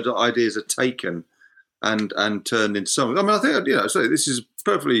those ideas are taken and turned into songs. I mean, I think so this is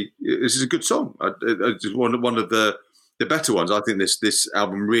a good song. It's one of the better ones. I think this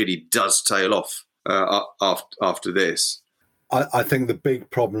album really does tail off after this. I think the big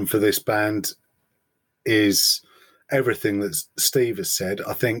problem for this band is everything that Steve has said.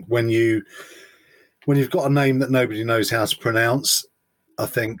 I think when you've got a name that nobody knows how to pronounce, I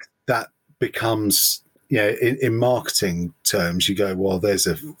think that becomes, in marketing terms, you go, well, there's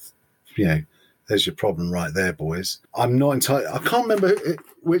your problem right there, boys. I'm not entirely. I can't remember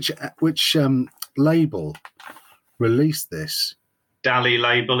which label released this. Dally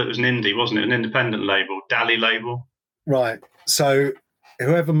label. It was an indie, wasn't it? An independent label. Dally label. Right. So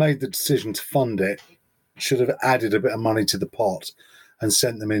whoever made the decision to fund it should have added a bit of money to the pot and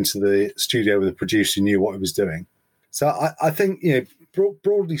sent them into the studio with a producer who knew what he was doing. So I think,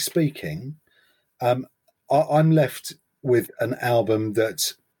 broadly speaking, I'm left with an album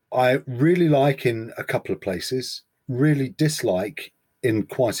that I really like in a couple of places, really dislike in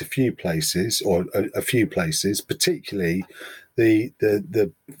quite a few places, or a few places, particularly the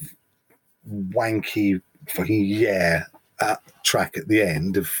wanky fucking track at the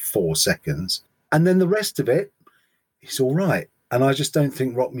end of 4 seconds. And then the rest of it is all right. And I just don't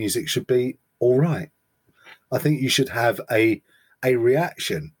think rock music should be all right. I think you should have a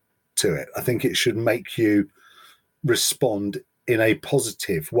reaction to it. I think it should make you respond in a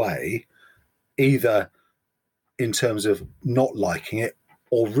positive way, either in terms of not liking it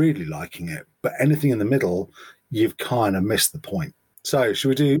or really liking it. But anything in the middle, you've kind of missed the point. So should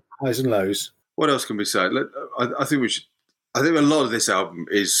we do highs and lows? What else can we say? I think we should. I think a lot of this album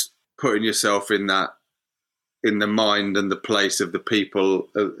is putting yourself in the mind and the place of the people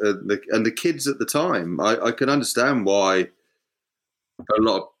and the kids at the time. I can understand why a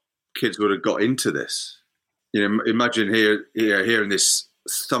lot of kids would have got into this. Imagine hearing this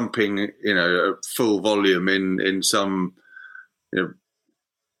thumping, full volume in some,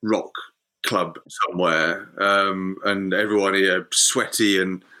 rock club somewhere, and everyone here sweaty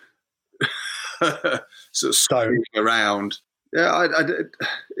and sort of stoning around. Yeah,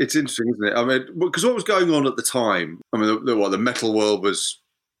 it's interesting, isn't it? I mean, because what was going on at the time? I mean, the metal world was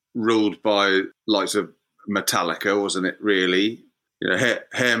ruled by likes of Metallica, wasn't it? Really,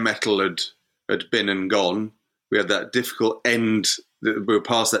 hair metal had been and gone. We had that difficult end. We were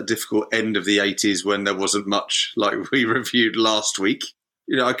past that difficult end of the 80s when there wasn't much, like we reviewed last week.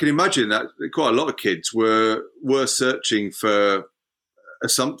 I can imagine that quite a lot of kids were searching for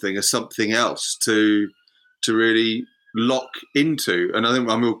something else to really lock into. And I think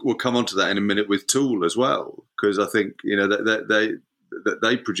we'll come on to that in a minute with Tool as well, because I think that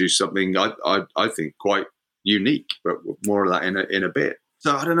they produce something I think quite unique, but more of that in a bit.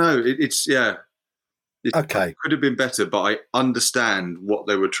 So I don't know. Okay. Could have been better, but I understand what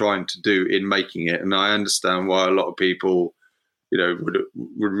they were trying to do in making it, and I understand why a lot of people,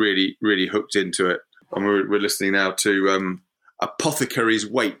 were really, really hooked into it. And we're listening now to Apothecary's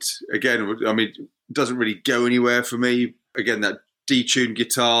Weight. Again, I mean, it doesn't really go anywhere for me. Again, that detuned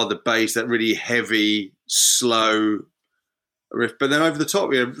guitar, the bass, that really heavy, slow riff, but then over the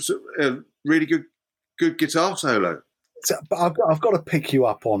top, a really good guitar solo. So, but I've got to pick you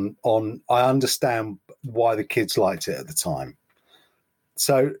up on. I understand why the kids liked it at the time.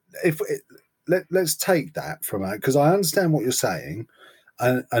 So let's take that from out, because I understand what you're saying,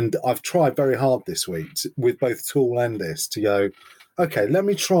 and I've tried very hard this week with both Tool and this to go, okay, let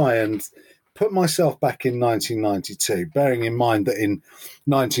me try and put myself back in 1992, bearing in mind that in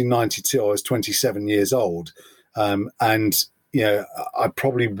 1992 I was 27 years old, and I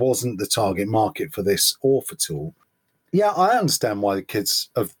probably wasn't the target market for this or for Tool. Yeah, I understand why the kids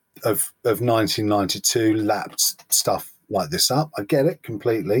of 1992 lapped stuff like this up. I get it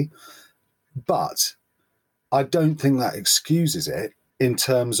completely. But I don't think that excuses it in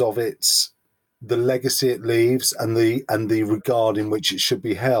terms of the legacy it leaves and the regard in which it should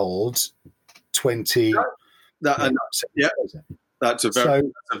be held 20 that's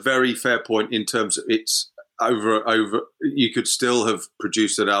a very fair point in terms of it's over. You could still have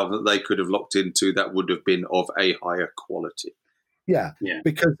produced an album that they could have locked into that would have been of a higher quality. Yeah.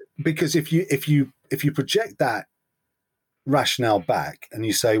 Because if you project that rationale back and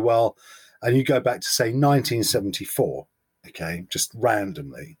you say, well, and you go back to say 1974, okay, just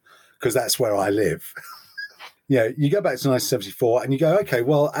randomly, because that's where I live. You go back to 1974 and you go, okay,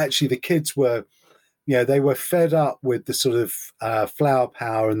 well, actually the kids were, they were fed up with the sort of flower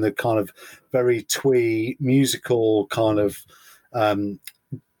power and the kind of very twee musical kind of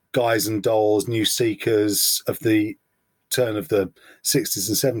guys and dolls, new seekers of the turn of the 60s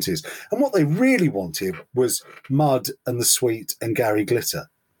and 70s. And what they really wanted was Mud and the Sweet and Gary Glitter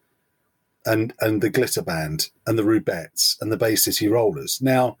and the Glitter Band and the Rubettes and the Bay City Rollers.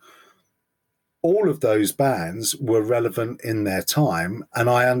 Now, all of those bands were relevant in their time, and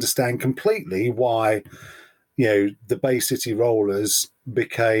I understand completely why, the Bay City Rollers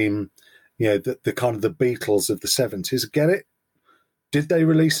became, the kind of the Beatles of the 70s. Get it? Did they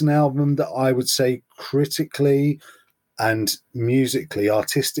release an album that I would say critically and musically,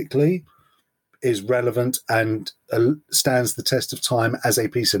 artistically, is relevant and stands the test of time as a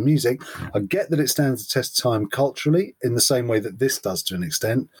piece of music. I get that it stands the test of time culturally in the same way that this does to an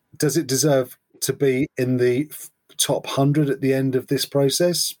extent. Does it deserve to be in the top 100 at the end of this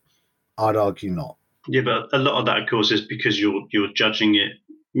process? I'd argue not. Yeah, but a lot of that, of course, is because you're judging it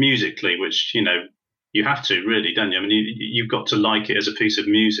musically, which, you know, you have to really, don't you? I mean, you've got to like it as a piece of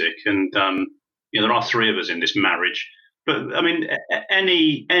music. And, you know, there are three of us in this marriage. But, I mean,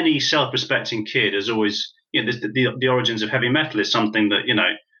 any self-respecting kid has always, you know, the origins of heavy metal is something that, you know,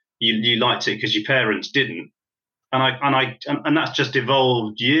 you liked it because your parents didn't. And that's just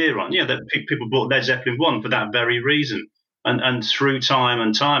evolved year on. Yeah, that people bought Led Zeppelin 1 for that very reason. And through time,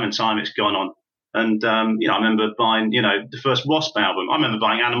 it's gone on. And, you know, I remember buying, you know, the first Wasp album. I remember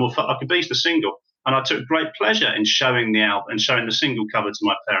buying Animal Fuck Like a Beast, the single. And I took great pleasure in showing the album and showing the single cover to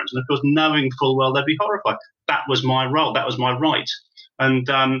my parents. And, of course, knowing full well they'd be horrified. That was my role. That was my right. And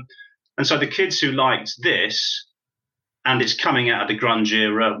so the kids who liked this, and it's coming out of the grunge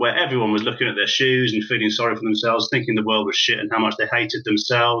era where everyone was looking at their shoes and feeling sorry for themselves, thinking the world was shit and how much they hated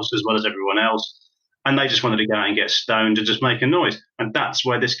themselves as well as everyone else. And they just wanted to go out and get stoned and just make a noise. And that's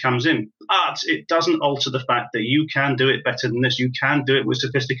where this comes in. But it doesn't alter the fact that you can do it better than this. You can do it with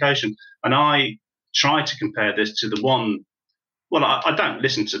sophistication. And I try to compare this to the one. Well, I don't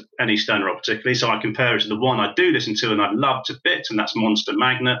listen to any stoner rock particularly, so I compare it to the one I do listen to and I love to bits, and that's Monster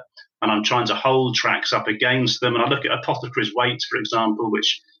Magnet. And I'm trying to hold tracks up against them. And I look at Apothecary's Waits, for example,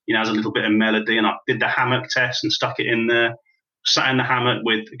 which, you know, has a little bit of melody. And I did the hammock test and stuck it in there. Sat in the hammock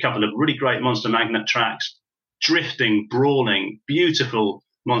with a couple of really great Monster Magnet tracks, drifting, brawling, beautiful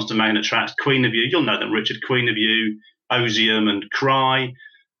Monster Magnet tracks. Queen of You, you'll know them, Richard. Queen of You, Osium, and Cry.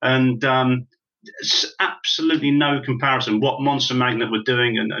 And it's absolutely no comparison. What Monster Magnet were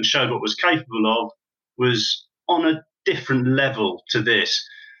doing and showed what was capable of was on a different level to this.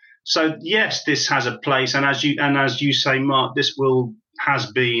 So yes, this has a place, and as you say, Mark, this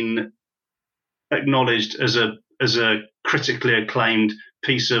has been acknowledged as a critically acclaimed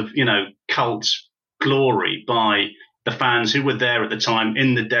piece of, you know, cult glory by the fans who were there at the time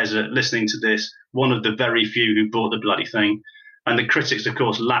in the desert listening to this. One of the very few who bought the bloody thing, and the critics, of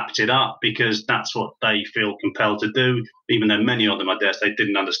course, lapped it up because that's what they feel compelled to do. Even though many of them, I dare say,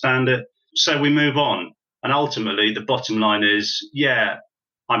 didn't understand it. So we move on, and ultimately, the bottom line is, yeah,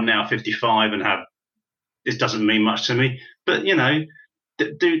 I'm now 55 and this doesn't mean much to me. But, you know,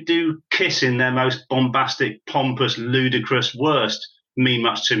 do Kiss in their most bombastic, pompous, ludicrous worst mean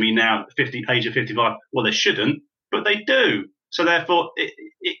much to me now at the age of 55? Well, they shouldn't, but they do. So therefore,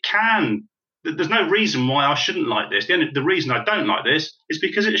 it can. There's no reason why I shouldn't like this. The reason I don't like this is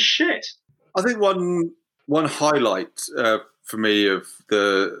because it's shit. I think one highlight for me of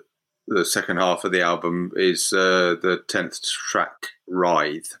the second half of the album is the 10th track,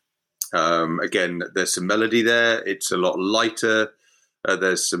 Writhe. Again, there's some melody there. It's a lot lighter.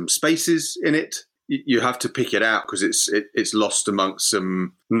 There's some spaces in it. You have to pick it out because it's lost amongst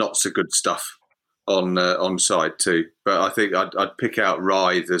some not so good stuff on side two. But I think I'd pick out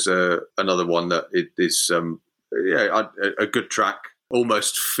Writhe as another one that it is a good track.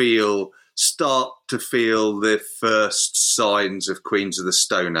 Almost start to feel the first signs of Queens of the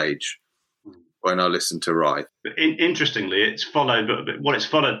Stone Age when I listen to Writhe. Interestingly, it's followed, but what it's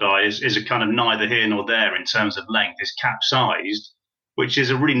followed by is a kind of neither here nor there in terms of length. It's Capsized, which is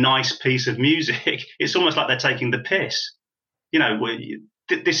a really nice piece of music. It's almost like they're taking the piss. You know,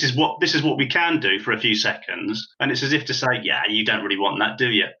 this is what we can do for a few seconds, and it's as if to say, yeah, you don't really want that, do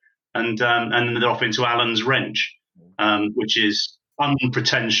you? And then they're off into Alan's Wrench, which is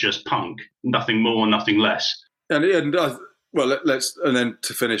unpretentious punk, nothing more, nothing less. And then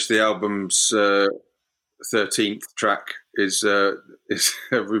to finish the album's 13th track is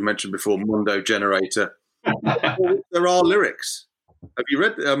we mentioned before, Mondo Generator. There are lyrics. Have you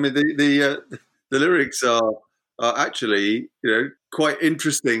read? I mean, the lyrics are actually, you know, quite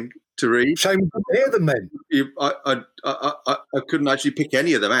interesting to read. Shame we couldn't hear them then. I couldn't actually pick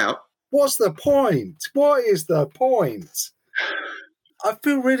any of them out. What's the point? What is the point? I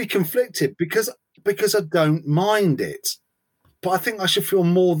feel really conflicted because I don't mind it, but I think I should feel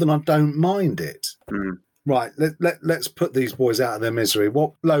more than I don't mind it. Mm. Right, let's put these boys out of their misery.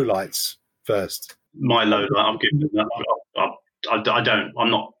 What lowlights first? My lowlight, I'm giving that.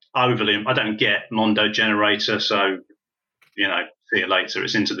 I don't get Mondo Generator, so, you know, see you later.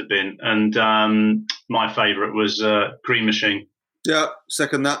 It's into the bin. And my favourite was Green Machine. Yeah,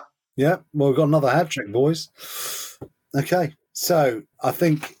 second that. Yeah, well, we've got another hat trick, boys. Okay, so I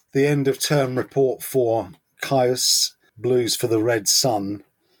think the end of term report for Kyuss, Blues for the Red Sun,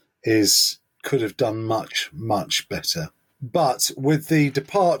 could have done much, much better. But with the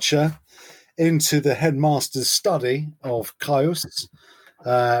departure into the headmaster's study of Caius.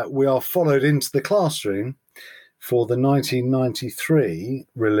 We are followed into the classroom for the 1993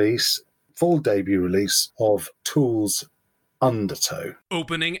 full debut release of Tool's Undertow.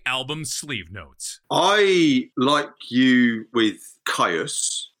 Opening album sleeve notes. I, like you with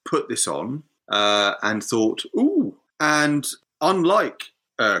Caius, put this on and thought, ooh. And unlike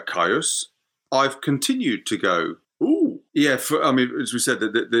Caius, I've continued to go, ooh. Yeah, as we said,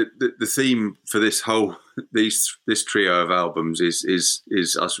 the theme for this trio of albums is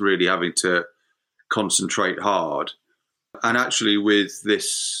us really having to concentrate hard. And actually, with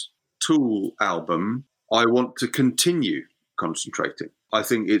this Tool album, I want to continue concentrating. I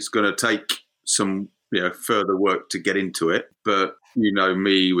think it's going to take some further work to get into it, but you know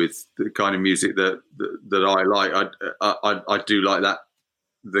me with the kind of music that I like, I do like that,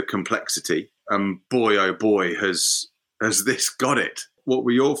 the complexity, and boy oh boy has this got it. What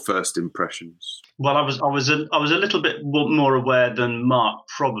were your first impressions? Well, I was a little bit more aware than Mark,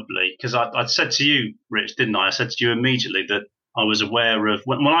 probably, because I'd said to you, Rich, didn't I? I said to you immediately that I was aware of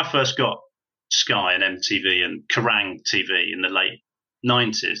when I first got Sky and MTV and Kerrang TV in the late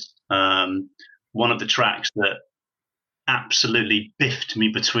 90s. One of the tracks that absolutely biffed me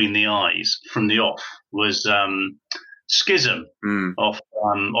between the eyes from the off was Schism off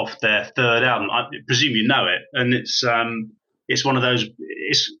their third album. I presume you know it, and it's one of those.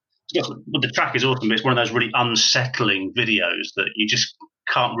 The track is awesome, but it's one of those really unsettling videos that you just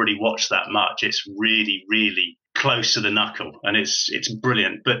can't really watch that much. It's really, really close to the knuckle, and it's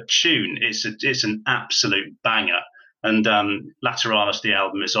brilliant. But tune, it's an absolute banger. And Lateralus, the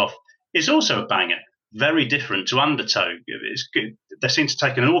album is off. It's also a banger. Very different to Undertow. It's good. There seems to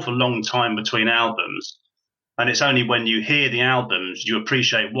take an awful long time between albums, and it's only when you hear the albums you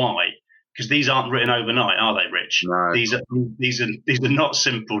appreciate why. Because these aren't written overnight, are they, Rich? No. These are not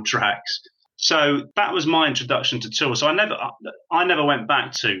simple tracks. So that was my introduction to Tool. So I never went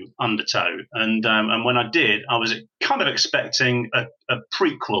back to Undertow, and when I did, I was kind of expecting a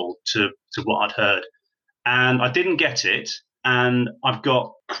prequel to what I'd heard, and I didn't get it. And I've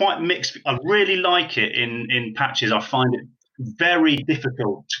got quite mixed. I really like it in patches. I find it very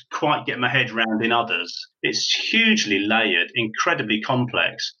difficult to quite get my head around in others. It's hugely layered, incredibly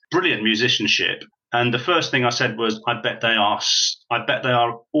complex, brilliant musicianship. And the first thing I said was, I bet they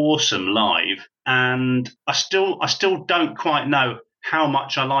are awesome live. And I still don't quite know how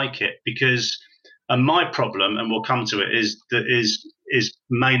much I like it, because my problem, and we'll come to it, is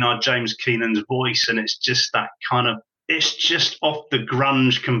Maynard James Keenan's voice, and it's just that kind of. It's just off the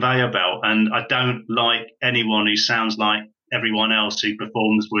grunge conveyor belt, and I don't like anyone who sounds like everyone else who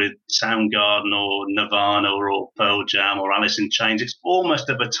performs with Soundgarden or Nirvana or Pearl Jam or Alice in Chains. It's almost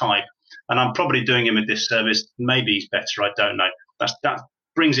of a type, and I'm probably doing him a disservice. Maybe he's better, I don't know. That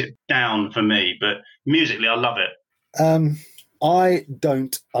brings it down for me, but musically I love it. I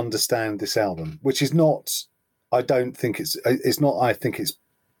don't understand this album, which is not, I think it's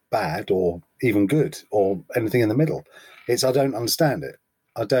bad or even good or anything in the middle. It's, I don't understand it.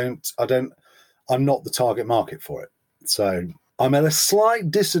 I'm not the target market for it. So I'm at a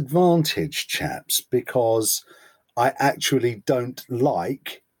slight disadvantage, chaps, because I actually don't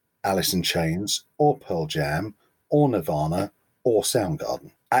like Alice in Chains or Pearl Jam or Nirvana or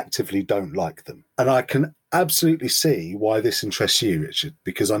Soundgarden. Actively don't like them. And I can absolutely see why this interests you, Richard,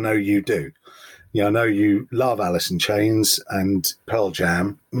 because I know you do. I know you love Alice in Chains and Pearl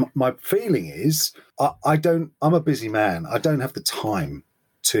Jam. My feeling is I'm a busy man. I don't have the time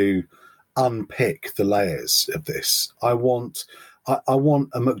to unpick the layers of this. I want a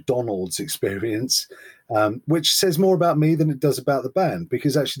McDonald's experience, which says more about me than it does about the band,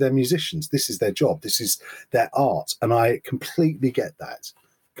 because actually they're musicians. This is their job. This is their art. And I completely get that.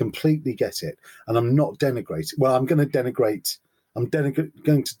 Completely get it. And I'm not denigrating. Well, I'm going to denigrate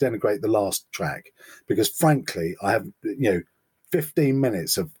the last track, because frankly, I have 15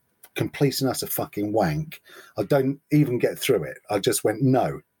 minutes of complete and utter fucking wank. I don't even get through it. I just went,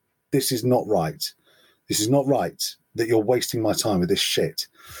 no, this is not right. This is not right that you're wasting my time with this shit.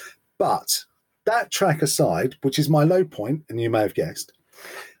 But that track aside, which is my low point, and you may have guessed,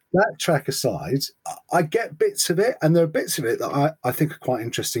 that track aside, I get bits of it, and there are bits of it that I think are quite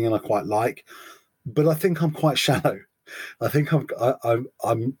interesting and I quite like, but I think I'm quite shallow. I think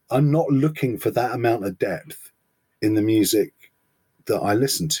I'm not looking for that amount of depth in the music that I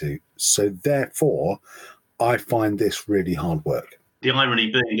listen to. So therefore, I find this really hard work. The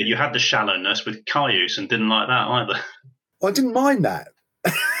irony being that you had the shallowness with Caius and didn't like that either. Well, I didn't mind that.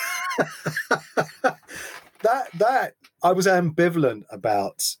 that I was ambivalent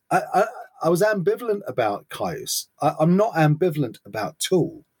about. I was ambivalent about Caius. I'm not ambivalent about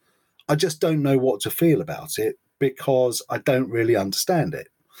Tool. I just don't know what to feel about it because I don't really understand it.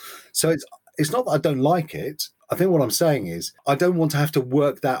 So it's not that I don't like it. I think what I'm saying is I don't want to have to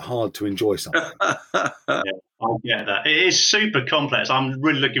work that hard to enjoy something. I get that. It is super complex. I'm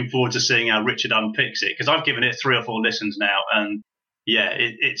really looking forward to seeing how Richard unpicks it because I've given it 3 or 4 listens now, and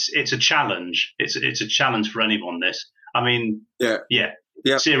it's a challenge. It's a challenge for anyone. This, I mean, yeah.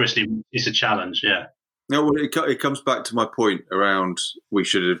 Seriously, it's a challenge. Yeah. No, well, it comes back to my point around we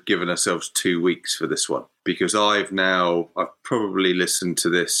should have given ourselves 2 weeks for this one because I've probably listened to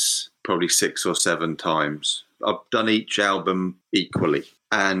this probably 6 or 7 times. I've done each album equally,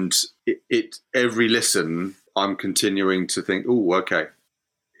 and every listen I'm continuing to think, oh, okay,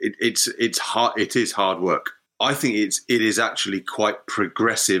 it's hard. It is hard work. I think it is actually quite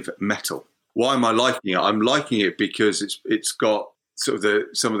progressive metal. Why am I liking it? I'm liking it because it's got sort of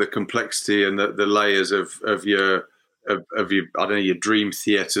some of the complexity and the layers of your I don't know, your Dream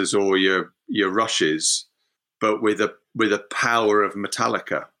Theaters or your Rushes, but with a power of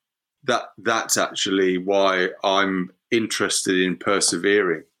Metallica. That's actually why I'm interested in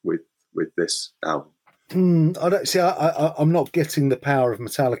persevering with this album. I don't see. I'm not getting the power of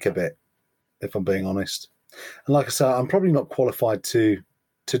Metallica bit, if I'm being honest. And like I said, I'm probably not qualified to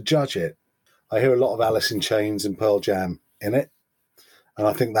judge it. I hear a lot of Alice in Chains and Pearl Jam in it, and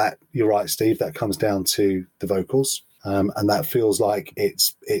I think that you're right, Steve. That comes down to the vocals, and that feels like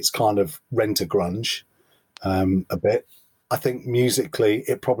it's kind of rent-a-grunge a bit. I think musically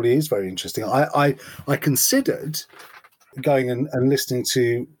it probably is very interesting. I considered going and listening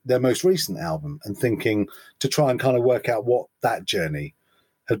to their most recent album and thinking to try and kind of work out what that journey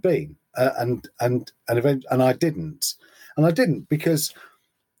had been, and I didn't because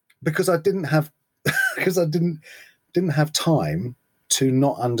I didn't have because I didn't have time to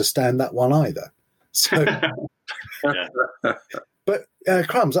not understand that one either. So, but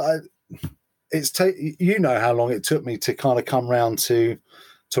Crumbs, you know how long it took me to kind of come round to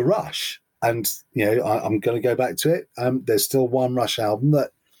Rush. And, you know, I'm going to go back to it. There's still one Rush album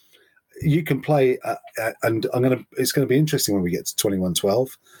that you can play, and it's going to be interesting when we get to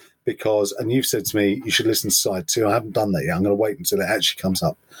 2112 because, and you've said to me, you should listen to side 2. I haven't done that yet. I'm going to wait until it actually comes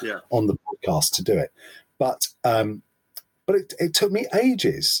up on the podcast to do it. But it took me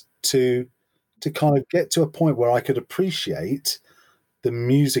ages to kind of get to a point where I could appreciate the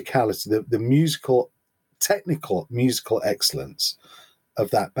musicality, the technical musical excellence of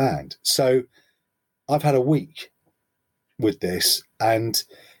that band. So I've had a week with this, and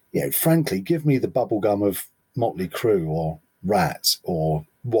you know, frankly, give me the bubblegum of Motley Crue or Rat or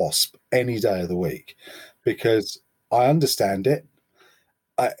Wasp any day of the week because I understand it.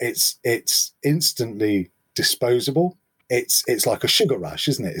 It's instantly disposable. It's like a sugar rush,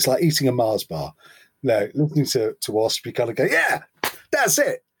 isn't it? It's like eating a Mars bar. No, listening to Wasp, you kind of go, yeah, that's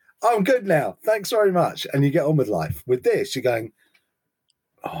it. I'm good now. Thanks very much. And you get on with life. With this, you're going,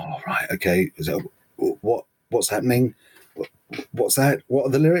 oh, right, okay. What's happening? What's that? What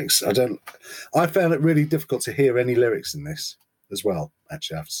are the lyrics? I found it really difficult to hear any lyrics in this as well,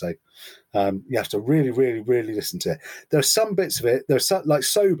 actually, I have to say. You have to really, really, really listen to it. There are some bits of it. There's some, like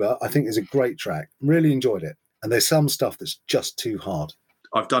Sober, I think is a great track. Really enjoyed it. And there's some stuff that's just too hard.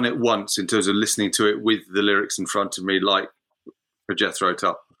 I've done it once in terms of listening to it with the lyrics in front of me, like for Jethro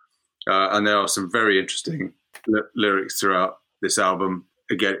Tull. And there are some very interesting lyrics throughout this album.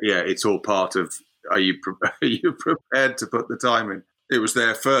 Again, yeah, it's all part of, are you prepared to put the time in? It was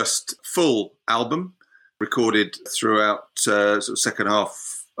their first full album, recorded throughout sort of second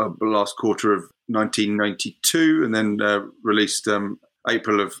half of the last quarter of 1992, and then released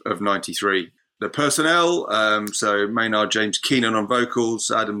April of 93. The personnel, so Maynard James Keenan on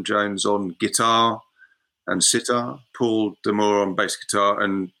vocals, Adam Jones on guitar and sitar, Paul D'Amour on bass guitar,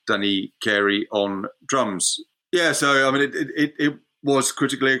 and Danny Carey on drums. Yeah, so I mean, it was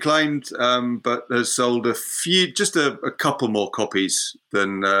critically acclaimed, but has sold just a couple more copies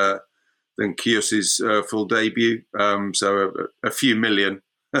than Kios's full debut. So a few million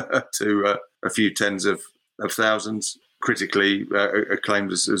to a few tens of thousands. Critically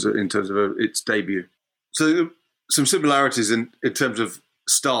acclaimed as in terms of its debut. So some similarities in terms of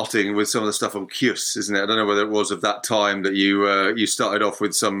starting with some of the stuff on Kios, isn't it? I don't know whether it was of that time that you started off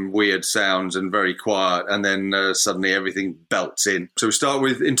with some weird sounds and very quiet, and then suddenly everything belts in. So we start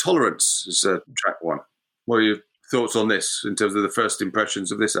with Intolerance as track 1. What are your thoughts on this in terms of the first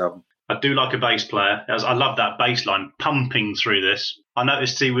impressions of this album? I do like a bass player. I love that bass line pumping through this. I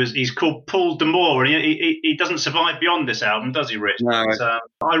noticed he's called Paul D'Amour, and he doesn't survive beyond this album, does he, Rich? No. But,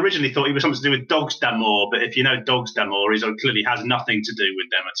 I originally thought he was something to do with Dogs d'Amour, but if you know Dogs d'Amour, he clearly has nothing to do with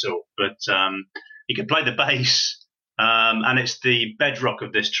them at all. But he can play the bass, and it's the bedrock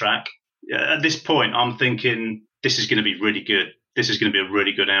of this track. at this point, I'm thinking this is going to be really good. This is going to be a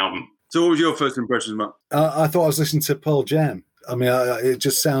really good album. So, what was your first impressions, Mark? I thought I was listening to Pearl Jam. I mean, it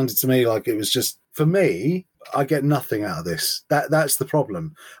just sounded to me like it was just, for me, I get nothing out of this. That's the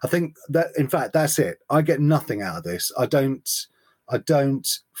problem. I think that, in fact, that's it. I get nothing out of this. I don't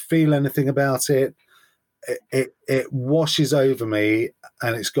feel anything about it. It washes over me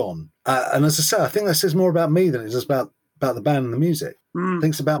and it's gone. And as I say, I think that says more about me than it does about the band and the music. I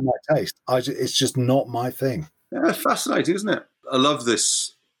think it's about my taste. It's just not my thing. Yeah, it's fascinating, isn't it? I love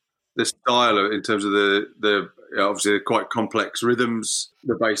this style in terms of the obviously quite complex rhythms,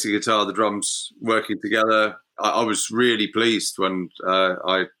 the bass, the guitar, the drums working together. I was really pleased when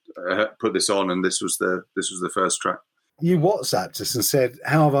I put this on, and this was the first track. You WhatsApped us and said,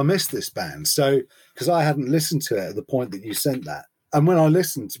 "How have I missed this band?" So, because I hadn't listened to it at the point that you sent that, and when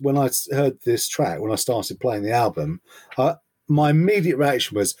I heard this track, when I started playing the album, my immediate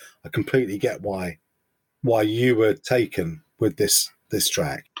reaction was, I completely get why you were taken with this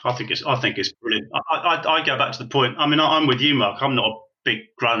track. I think it's brilliant. I go back to the point. I mean, I'm with you, Mark. I'm not a big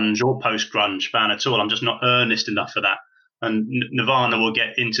grunge or post-grunge fan at all. I'm just not earnest enough for that. And Nirvana will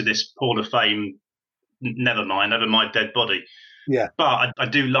get into this Hall of Fame. Never mind, over my dead body. Yeah. But I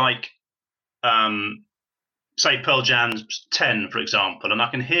do like, say, Pearl Jam's 10, for example, and I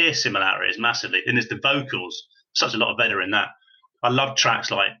can hear similarities massively. And there's the vocals, such a lot of better in that. I love tracks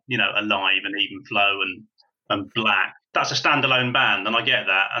like, Alive and Even Flow and Black. That's a standalone band, and I get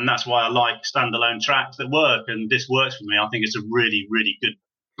that. And that's why I like standalone tracks that work. And this works for me. I think it's a really, really good,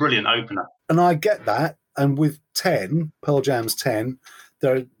 brilliant opener. And I get that. And with 10, Pearl Jam's 10,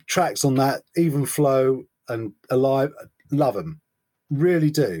 there are tracks on that, Even Flow and Alive. Love them.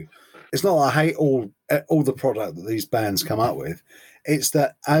 Really do. It's not that I hate all the product that these bands come up with. It's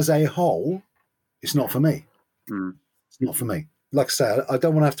that as a whole, it's not for me. It's not for me. Like I say, I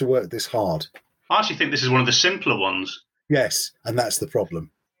don't want to have to work this hard. I actually think this is one of the simpler ones. Yes, and that's the problem.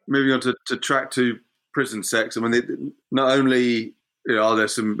 Moving on to track 2, Prison Sex. I mean, not only are there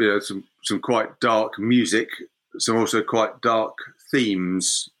some quite dark music, some also quite dark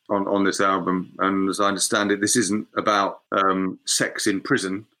themes on this album. And as I understand it, this isn't about sex in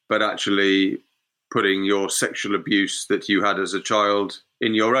prison, but actually putting your sexual abuse that you had as a child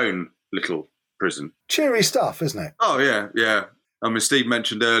in your own little prison. Cheery stuff, isn't it? Oh yeah. I mean, Steve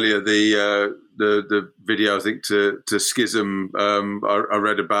mentioned earlier the video, I think, to Schism. I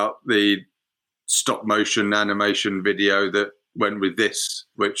read about the stop motion animation video that went with this,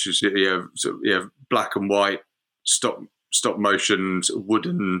 which is black and white stop motion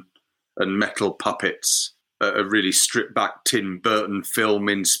wooden and metal puppets. A really stripped back Tim Burton film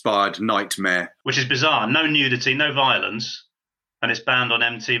inspired nightmare, which is bizarre. No nudity, no violence. And it's banned on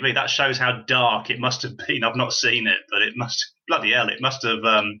MTV. That shows how dark it must have been. I've not seen it, but it must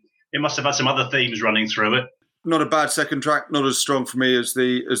have had some other themes running through it. Not a bad second track, not as strong for me as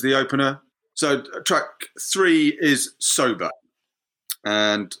the opener. So track 3 is Sober,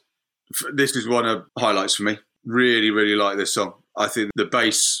 and this is one of the highlights for me. Really, really like this song. I think the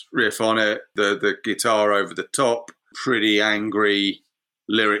bass riff on it, the guitar over the top, pretty angry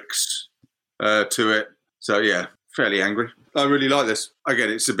lyrics to it. So yeah, fairly angry. I really like this. Again,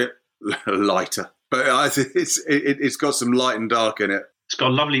 it's a bit lighter, but I think it's got some light and dark in it. It's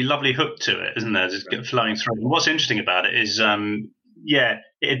got a lovely, lovely hook to it, isn't there? Just flowing through. And what's interesting about it is,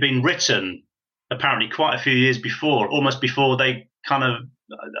 it had been written apparently quite a few years before, almost before they kind of,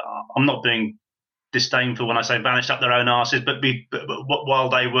 I'm not being disdainful when I say vanished up their own arses, but while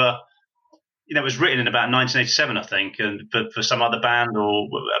they were, it was written in about 1987, I think, and for some other band or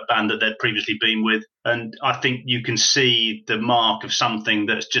a band that they'd previously been with. And I think you can see the mark of something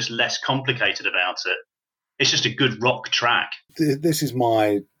that's just less complicated about it. It's just a good rock track. This is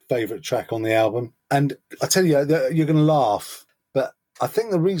my favourite track on the album. And I tell you, you're going to laugh, but I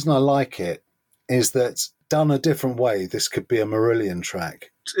think the reason I like it is that done a different way, this could be a Marillion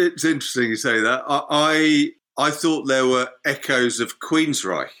track. It's interesting you say that. I thought there were echoes of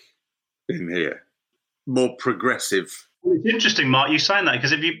Queensryche in here, more progressive. Well, it's interesting, Mark, you saying that,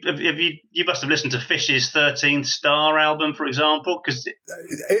 because you must have listened to Fish's 13th Star album, for example. Because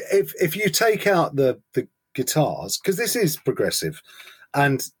if you take out the guitars, because this is progressive,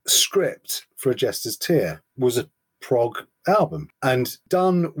 and Script for A Jester's Tear was a prog album and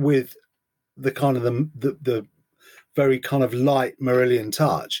done with the kind of the very kind of light Marillion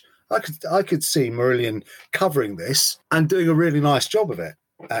touch. I could see Marillion covering this and doing a really nice job of it,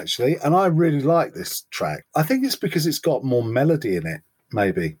 actually. And I really like this track. I think it's because it's got more melody in it,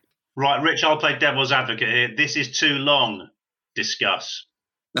 maybe. Right, Rich, I'll play devil's advocate here. This is too long. Discuss.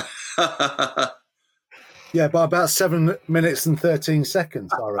 Yeah, by about 7 minutes and 13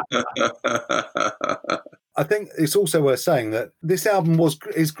 seconds, I reckon. I think it's also worth saying that this album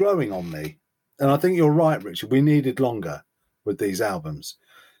is growing on me. And I think you're right, Richard. We needed longer with these albums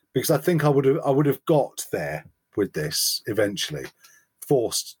because I think I would have got there with this eventually,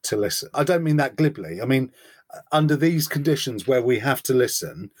 forced to listen. I don't mean that glibly. I mean, under these conditions where we have to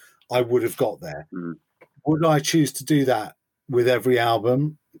listen, I would have got there. Mm. Would I choose to do that with every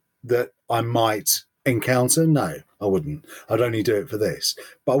album that I might encounter? No, I wouldn't. I'd only do it for this,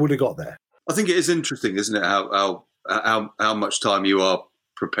 but I would have got there. I think it is interesting, isn't it? How much time you are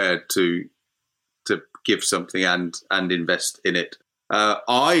prepared to give something and invest in it.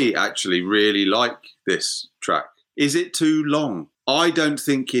 I actually really like this track. Is it too long? I don't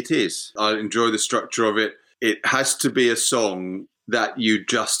think it is. I enjoy the structure of it. It has to be a song that you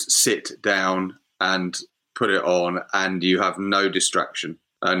just sit down and put it on and you have no distraction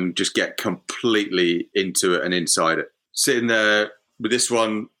and just get completely into it and inside it. Sitting there with this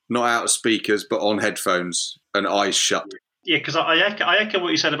one, not out of speakers, but on headphones and eyes shut. Yeah, because I echo what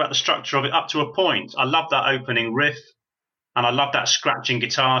you said about the structure of it up to a point. I love that opening riff, and I love that scratching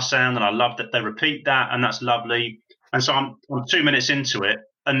guitar sound, and I love that they repeat that, and that's lovely. And so I'm 2 minutes into it,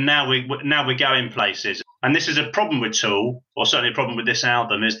 and now we're going places. And this is a problem with Tool, or certainly a problem with this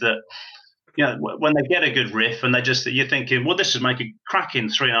album, is that when they get a good riff, and you're thinking, well, this would make a cracking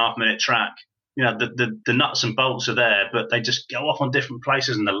 3.5 minute track. The nuts and bolts are there, but they just go off on different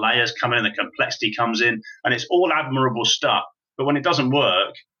places and the layers come in, the complexity comes in, and it's all admirable stuff. But when it doesn't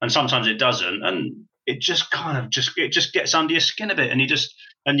work, and sometimes it doesn't, and it just gets under your skin a bit, and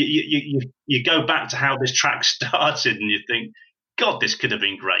you go back to how this track started, and you think, God, this could have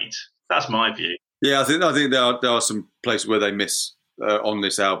been great. That's my view. Yeah, I think there are some places where they miss on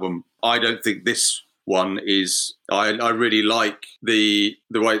this album. I don't think this one is. I really like the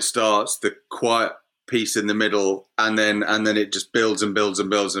way it starts, the quiet piece in the middle, and then it just builds and builds and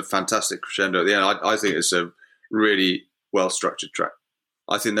builds, and a fantastic crescendo at the end. I think it's a really well structured track.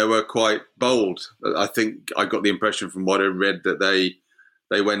 I think they were quite bold. I think I got the impression from what I read that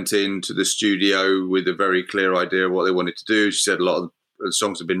they went into the studio with a very clear idea of what they wanted to do. She said a lot of the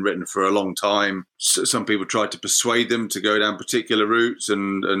songs have been written for a long time. Some people tried to persuade them to go down particular routes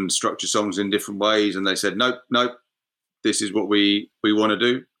and structure songs in different ways, and they said, nope, this is what we want to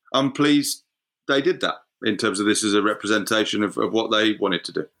do. I'm pleased they did that in terms of this as a representation of what they wanted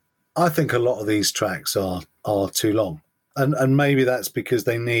to do. I think a lot of these tracks are too long, and maybe that's because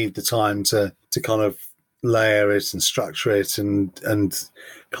they need the time to kind of layer it and structure it and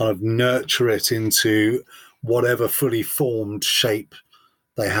kind of nurture it into whatever fully formed shape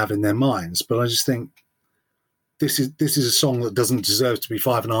they have in their minds. But I just think this is a song that doesn't deserve to be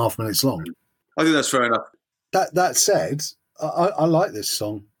 5.5 minutes long. I think that's fair enough. That said, I like this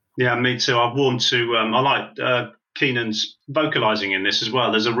song. Yeah, me too. I've warmed to. I like Keenan's vocalising in this as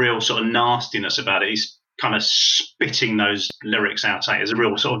well. There's a real sort of nastiness about it. He's kind of spitting those lyrics out. There's a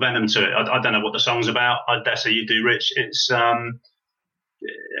real sort of venom to it. I don't know what the song's about. I dare say you do, Rich. It's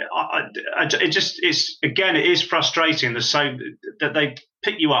it is frustrating. There's so that they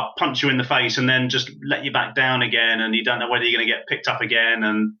pick you up, punch you in the face, and then just let you back down again, and you don't know whether you're going to get picked up again.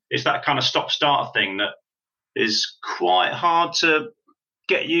 And it's that kind of stop-start thing that is quite hard to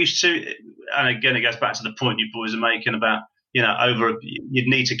get used to. And again, it goes back to the point you boys are making about you'd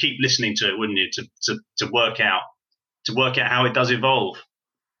need to keep listening to it, wouldn't you, to work out how it does evolve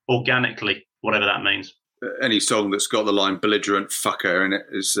organically, whatever that means. Any song that's got the line "belligerent fucker" in it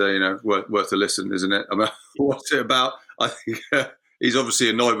is, worth a listen, isn't it? I mean, what's it about? I think he's obviously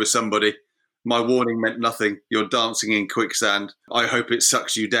annoyed with somebody. My warning meant nothing. You're dancing in quicksand. I hope it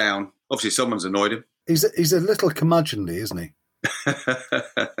sucks you down. Obviously, someone's annoyed him. He's a little curmudgeonly, isn't he?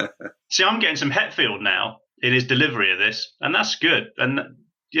 See, I'm getting some Hetfield now in his delivery of this, and that's good. And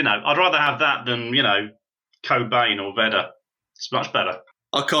I'd rather have that than Cobain or Vedder. It's much better.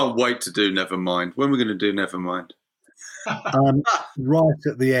 I can't wait to do Nevermind. When are we going to do Nevermind? Right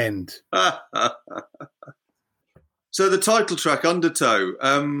at the end. So the title track, Undertow.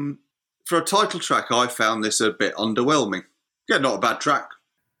 For a title track, I found this a bit underwhelming. Yeah, not a bad track.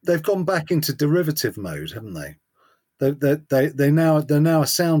 They've gone back into derivative mode, haven't they? They're now a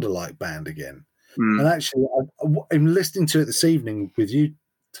sound-alike band again. Mm. And actually, in listening to it this evening with you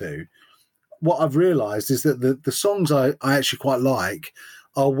two, what I've realised is that the songs I actually quite like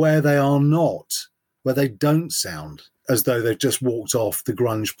are where they don't sound as though they've just walked off the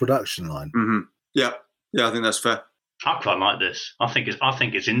grunge production line. Mm-hmm. Yeah, I think that's fair. I quite like this. I think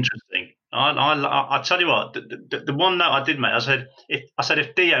it's interesting. I tell you what, the one note I did make, I said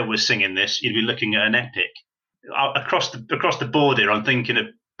if Dio was singing this, you'd be looking at an epic. Across the board here, I'm thinking of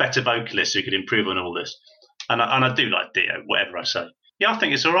better vocalists who could improve on all this. And I do like Dio, whatever I say. Yeah, I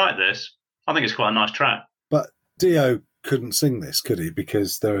think it's all right, this. I think it's quite a nice track. But Dio couldn't sing this, could he?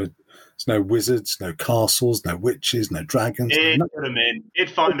 Because there's no wizards, no castles, no witches, no dragons. He'd put him in. He'd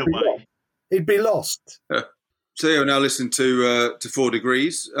find a way. He'd be lost. So you're now listening to 4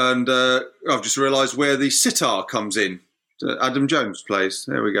 Degrees, and I've just realised where the sitar comes in. Adam Jones plays.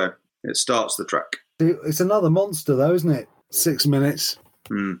 There we go. It starts the track. It's another monster, though, isn't it? 6 minutes.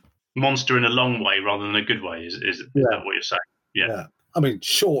 Monster in a long way rather than a good way. Is that what you're saying? Yeah. I mean,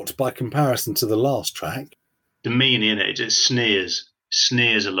 short by comparison to the last track. The meaning in it just sneers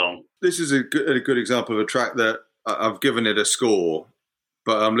along. This is a good example of a track that I've given it a score,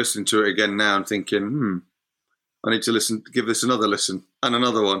 but I'm listening to it again now and thinking, I need to give this another listen and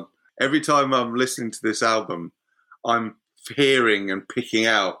another one. Every time I'm listening to this album, I'm hearing and picking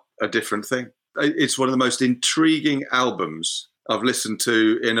out a different thing. It's one of the most intriguing albums I've listened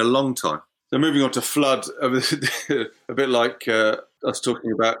to in a long time. So moving on to Flood, a bit like I was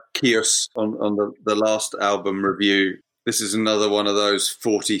talking about Kios on the last album review. This is another one of those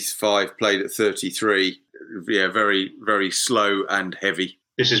 45 played at 33. Yeah, very, very slow and heavy.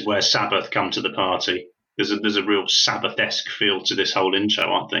 This is where Sabbath come to the party. There's a real Sabbath-esque feel to this whole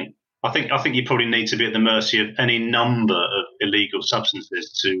intro, I think. I think you probably need to be at the mercy of any number of illegal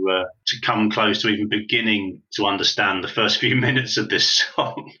substances to come close to even beginning to understand the first few minutes of this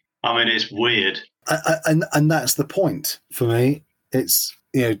song. I mean, it's weird. And that's the point for me. It's,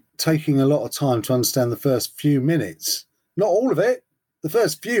 taking a lot of time to understand the first few minutes. Not all of it, the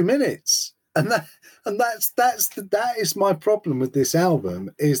first few minutes. And that is my problem with this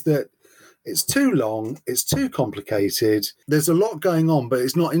album, is that it's too long, it's too complicated, there's a lot going on, but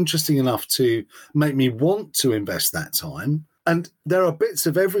it's not interesting enough to make me want to invest that time. And there are bits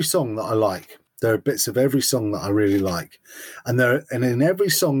of every song that I like. There are bits of every song that I really like. And in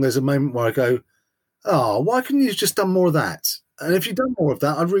every song, there's a moment where I go, why couldn't you have just done more of that? And if you'd done more of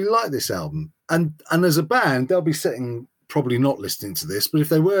that, I'd really like this album. And as a band, they'll be sitting, probably not listening to this, but if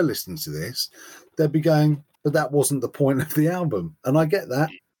they were listening to this, they'd be going, but that wasn't the point of the album. And I get that.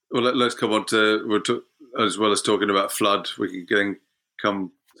 Well, let's come on to, as well as talking about Flood, we can then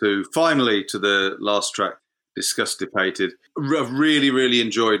come to finally to the last track, Disgustipated. I've really, really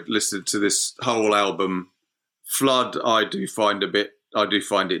enjoyed listening to this whole album. Flood, I do find it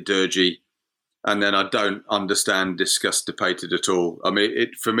dirgy, and then I don't understand Disgustipated at all. I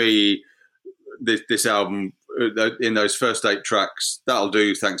mean, for me, this album, in those first 8 tracks, that'll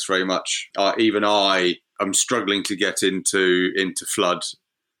do. Thanks very much. Even I am struggling to get into Flood.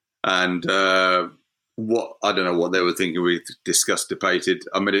 And I don't know what they were thinking with Disgustipated.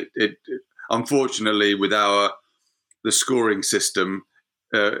 I mean, it unfortunately, with the scoring system,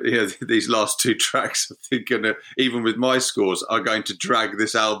 these last 2 tracks, I think, even with my scores, are going to drag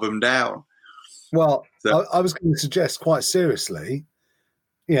this album down. Well, so, I was going to suggest quite seriously,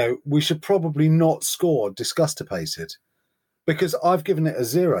 we should probably not score Disgustipated, because I've given it a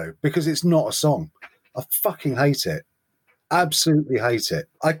 0 because it's not a song. I fucking hate it. Absolutely hate it.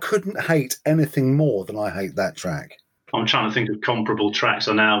 I couldn't hate anything more than I hate that track. I'm trying to think of comparable tracks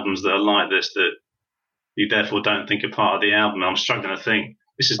on albums that are like this that you therefore don't think are part of the album. I'm struggling to think.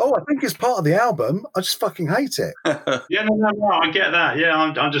 I think it's part of the album. I just fucking hate it. Yeah, no, I get that. Yeah,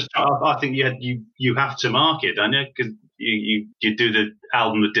 I think you have to mark it, don't you? Because you do the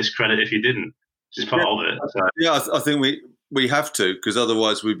album with discredit if you didn't. It's part of it. So. Yeah, I think we have to, because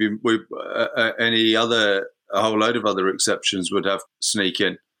otherwise a whole load of other exceptions would have sneak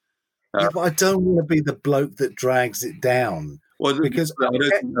in. Yeah, but I don't want to be the bloke that drags it down. Well, because I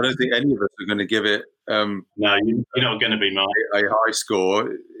don't think any of us are going to give it. No, you're not going to be, Mark. A high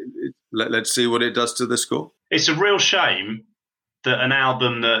score. Let's see what it does to the score. It's a real shame that an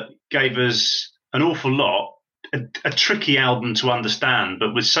album that gave us an awful lot, a tricky album to understand,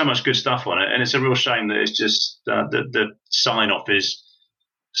 but with so much good stuff on it, and it's a real shame that it's just the sign-off is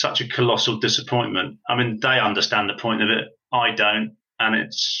such a colossal disappointment. I mean, they understand the point of it. I don't,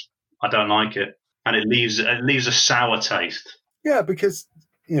 and I don't like it, and it leaves a sour taste. Yeah, because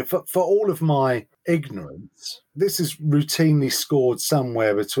for all of my ignorance, this is routinely scored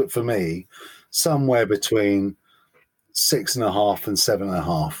somewhere between 6.5 and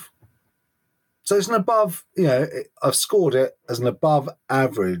 7.5. So it's an above. I've scored it as an above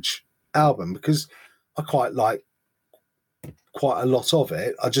average album because I quite like quite a lot of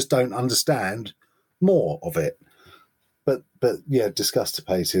it. I just don't understand more of it. But yeah,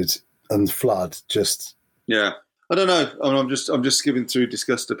 Disgustipated and Flood just I don't know. I mean, I'm just skimming through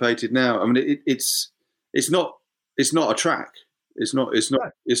Disgustipated now. I mean, it's not a track. It's not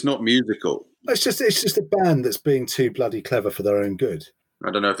musical. It's just a band that's being too bloody clever for their own good.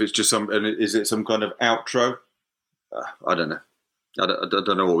 I don't know if it's just is it some kind of outro? I don't know. I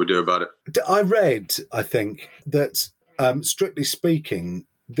don't know what we do about it. I read, I think, that strictly speaking,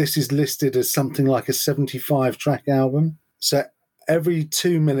 this is listed as something like a 75-track album. So every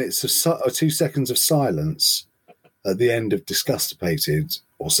 2 minutes or 2 seconds of silence at the end of Disgustipated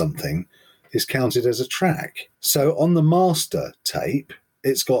or something is counted as a track. So on the master tape,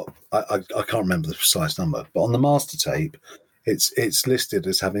 it's got, I can't remember the precise number, but on the master tape, it's listed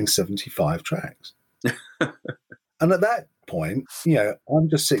as having 75 tracks. And at that point, I'm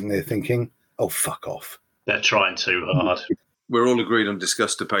just sitting there thinking, oh, fuck off. They're trying too hard. We're all agreed on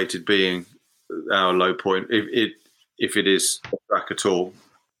Disgustipated being our low point, if it is a track at all.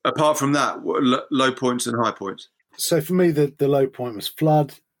 Apart from that, low points and high points. So for me, the low point was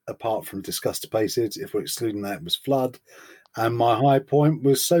Flood. Apart from Disgustipated, if we're excluding that, it was Flood. And my high point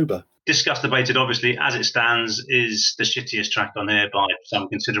was Sober. Disgustipated, obviously, as it stands, is the shittiest track on here by some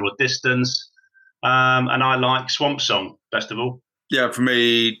considerable distance. And I like Swamp Song, best of all. Yeah, for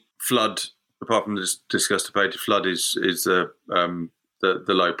me, Flood, apart from Disgustipated, Flood is the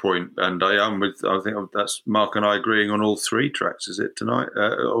low point. And I think that's Mark and I agreeing on all 3 tracks, is it, tonight?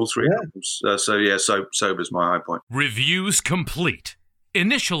 All 3 albums. So Sober's my high point. Reviews complete.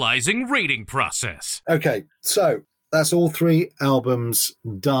 Initializing rating process. Okay, so that's all 3 albums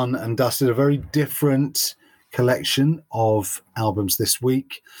done and dusted. A very different collection of albums this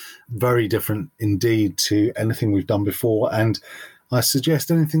week. Very different indeed to anything we've done before. And I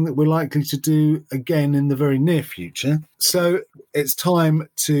suggest anything that we're likely to do again in the very near future. So it's time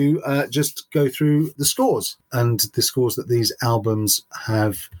to just go through the scores and the scores that these albums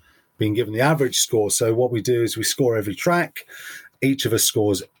have been given, the average score. So what we do is we score every track. Each of us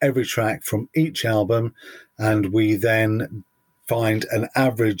scores every track from each album, and we then find an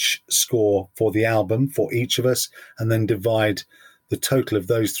average score for the album for each of us, and then divide the total of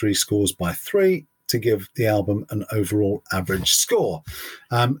those 3 scores by 3 to give the album an overall average score.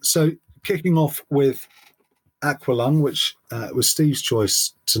 So kicking off with Aqualung, which was Steve's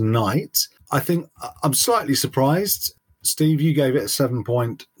choice tonight, I think I'm slightly surprised. Steve, you gave it a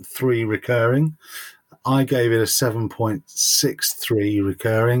 7.3 recurring. I gave it a 7.63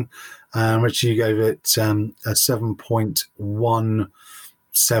 recurring. Richie, you gave it a 7.17,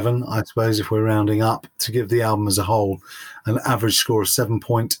 I suppose, if we're rounding up, to give the album as a whole an average score of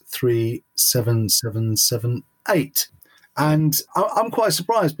 7.37778. And I'm quite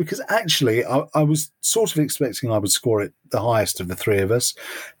surprised because actually I was sort of expecting I would score it the highest of the 3 of us.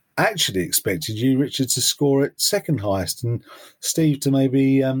 Actually expected you, Richard, to score it second highest, and Steve to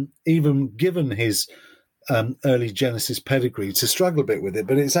maybe even given his early Genesis pedigree to struggle a bit with it,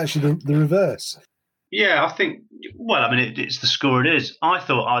 but it's actually the reverse. Yeah, I think. Well, I mean, it's the score it is. I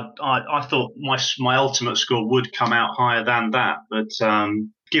thought I thought my ultimate score would come out higher than that, but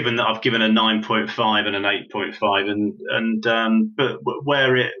given that I've given a 9.5 and an 8.5, and but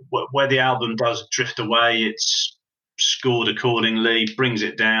where the album does drift away, it's scored accordingly, brings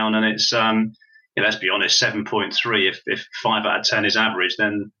it down, and it's let's be honest, 7.3. If 5 out of 10 is average,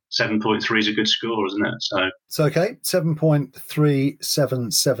 then 7.3 is a good score, isn't it? So okay,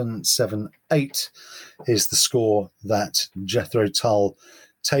 7.37778 is the score that Jethro Tull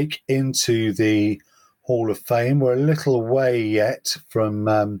take into the Hall of Fame. We're a little away yet from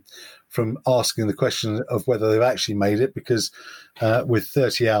asking the question of whether they've actually made it, because with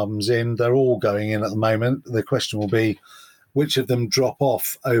 30 albums in, they're all going in at the moment. The question will be which of them drop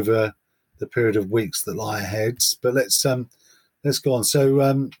off over the period of weeks that lie ahead. But let's go on.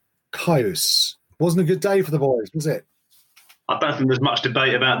 So Caius, wasn't a good day for the boys, was it? I don't think there's much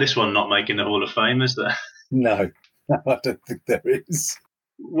debate about this one not making the Hall of Fame, is there? No, I don't think there is.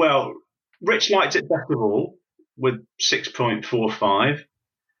 Well, Rich liked it best of all with 6.45.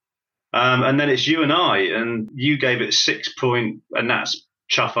 And then it's you and I, and you gave it 6 and that's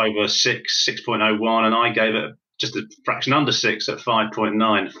chuff over 6.01, and I gave it just a fraction under 6 at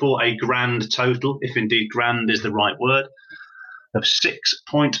 5.9 for a grand total, if indeed grand is the right word, of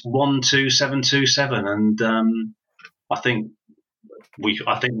 6.12727. And I think we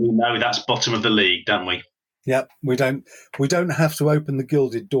know that's bottom of the league, don't we? Yep, we don't have to open the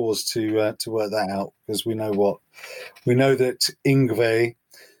gilded doors to work that out, because we know that Yngwie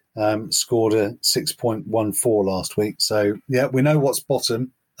scored a 6.14 last week. So yeah, we know what's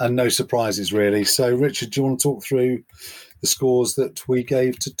bottom, and no surprises really. So Richard, do you want to talk through the scores that we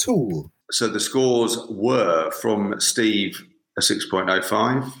gave to Tool? So the scores were from Steve a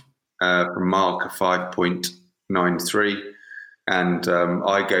 6.05, from Mark a 5.93, and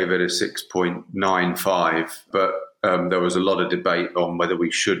I gave it a 6.95. But there was a lot of debate on whether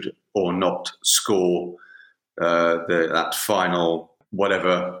we should or not score that final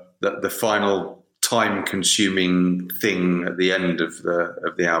whatever the final time-consuming thing at the end of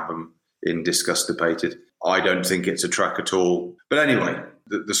the album in Disgustipated. I don't think it's a track at all. But anyway,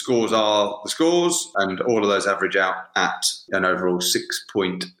 the scores are the scores, and all of those average out at an overall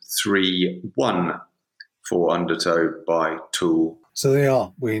 6.31 for Undertow by Tool. So they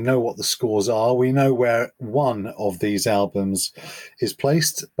are. We know what the scores are. We know where one of these albums is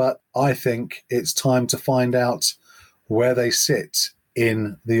placed, but I think it's time to find out where they sit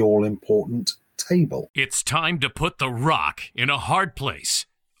in the all-important table. It's time to put the rock in a hard place.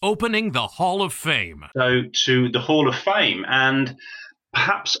 Opening the Hall of Fame. So to the Hall of Fame, and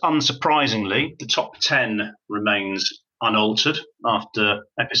perhaps unsurprisingly, the top 10 remains unaltered after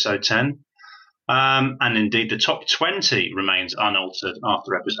episode 10. And indeed, the top 20 remains unaltered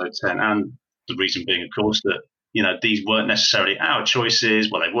after episode 10. And the reason being, of course, that, these weren't necessarily our choices.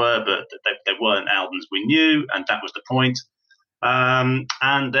 Well, they were, but they weren't albums we knew, and that was the point. And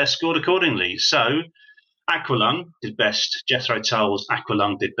they're scored accordingly. So Aqualung did best. Jethro Tull's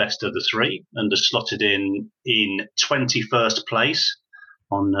Aqualung did best of the three and is slotted in 21st place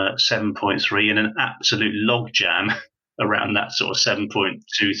on 7.3 in an absolute logjam around that sort of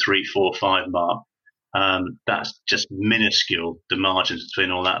 7.2345 mark. That's just minuscule, the margins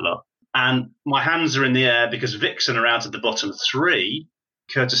between all that lot. And my hands are in the air because Vixen are out at the bottom three,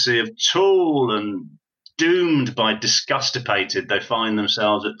 courtesy of Tool, and doomed by Disgustipated. They find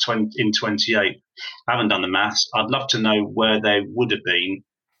themselves at 28. I haven't done the maths. I'd love to know where they would have been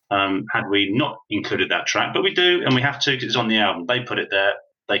had we not included that track. But we do, and we have to because it's on the album. They put it there.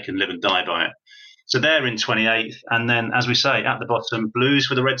 They can live and die by it. So they're in 28th. And then, as we say, at the bottom, Blues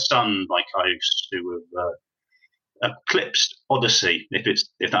for the Red Sun by Caius, who have eclipsed Odyssey,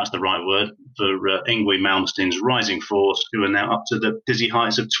 if that's the right word, for Yngwie Malmsteen's Rising Force, who are now up to the dizzy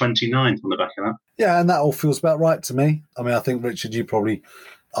heights of 29th on the back of that. Yeah, and that all feels about right to me. I mean, I think, Richard, you probably...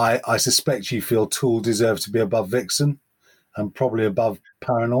 I suspect you feel Tool deserve to be above Vixen and probably above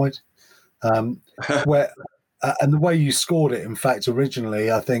Paranoid. And the way you scored it, in fact, originally,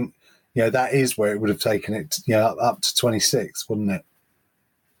 I think, that is where it would have taken it, up to 26, wouldn't it?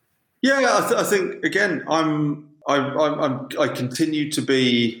 Yeah, I think, again, I continue to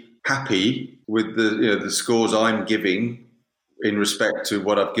be happy with the scores I'm giving in respect to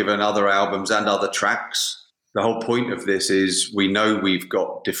what I've given other albums and other tracks. The whole point of this is we know we've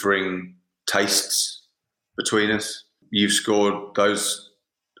got differing tastes between us. You've scored those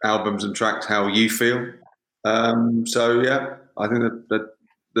albums and tracks how you feel. So, yeah, I think that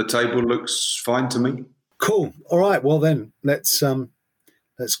the table looks fine to me. Cool. All right. Well, then let's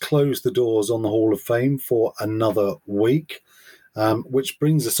close the doors on the Hall of Fame for another week, which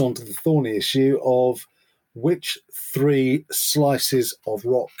brings us on to the thorny issue of which three slices of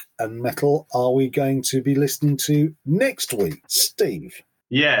rock and metal are we going to be listening to next week? Steve?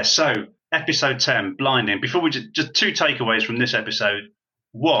 Yeah, so episode 10, Blinding. Before we just two takeaways from this episode.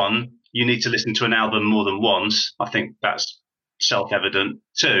 One, you need to listen to an album more than once. I think that's self-evident.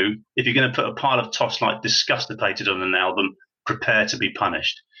 Two, if you're going to put a pile of toss like Disgustipated on an album, prepare to be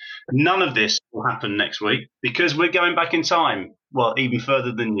punished. None of this will happen next week because we're going back in time. Well, even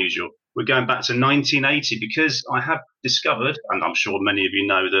further than usual. We're going back to 1980 because I have discovered, and I'm sure many of you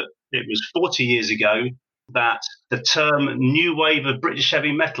know, that it was 40 years ago that the term new wave of British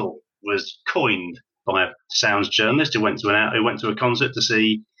heavy metal was coined by a sounds journalist who went to a concert to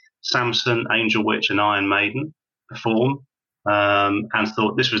see Samson, Angel Witch and Iron Maiden perform and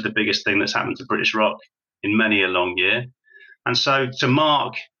thought this was the biggest thing that's happened to British rock in many a long year. And so to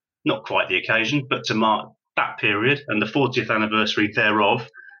mark, not quite the occasion, but to mark that period and the 40th anniversary thereof,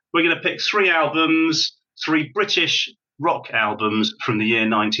 we're going to pick three British rock albums from the year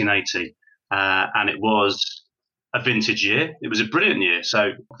 1980. And it was a vintage year. It was a brilliant year.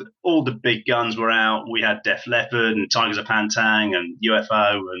 So all the big guns were out. We had Def Leppard and Tigers of Pantang and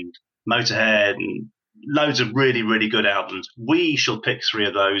UFO and Motorhead and loads of really, really good albums. We shall pick three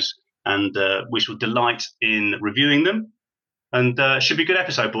of those and we shall delight in reviewing them. And it should be a good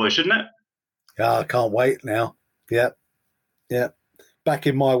episode, boys, shouldn't it? Yeah, I can't wait now. Yep. Back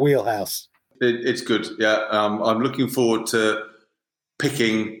in my wheelhouse. It's good, yeah. I'm looking forward to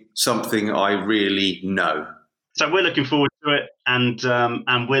picking something I really know. So we're looking forward to it, and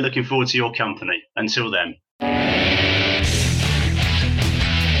we're looking forward to your company. Until then.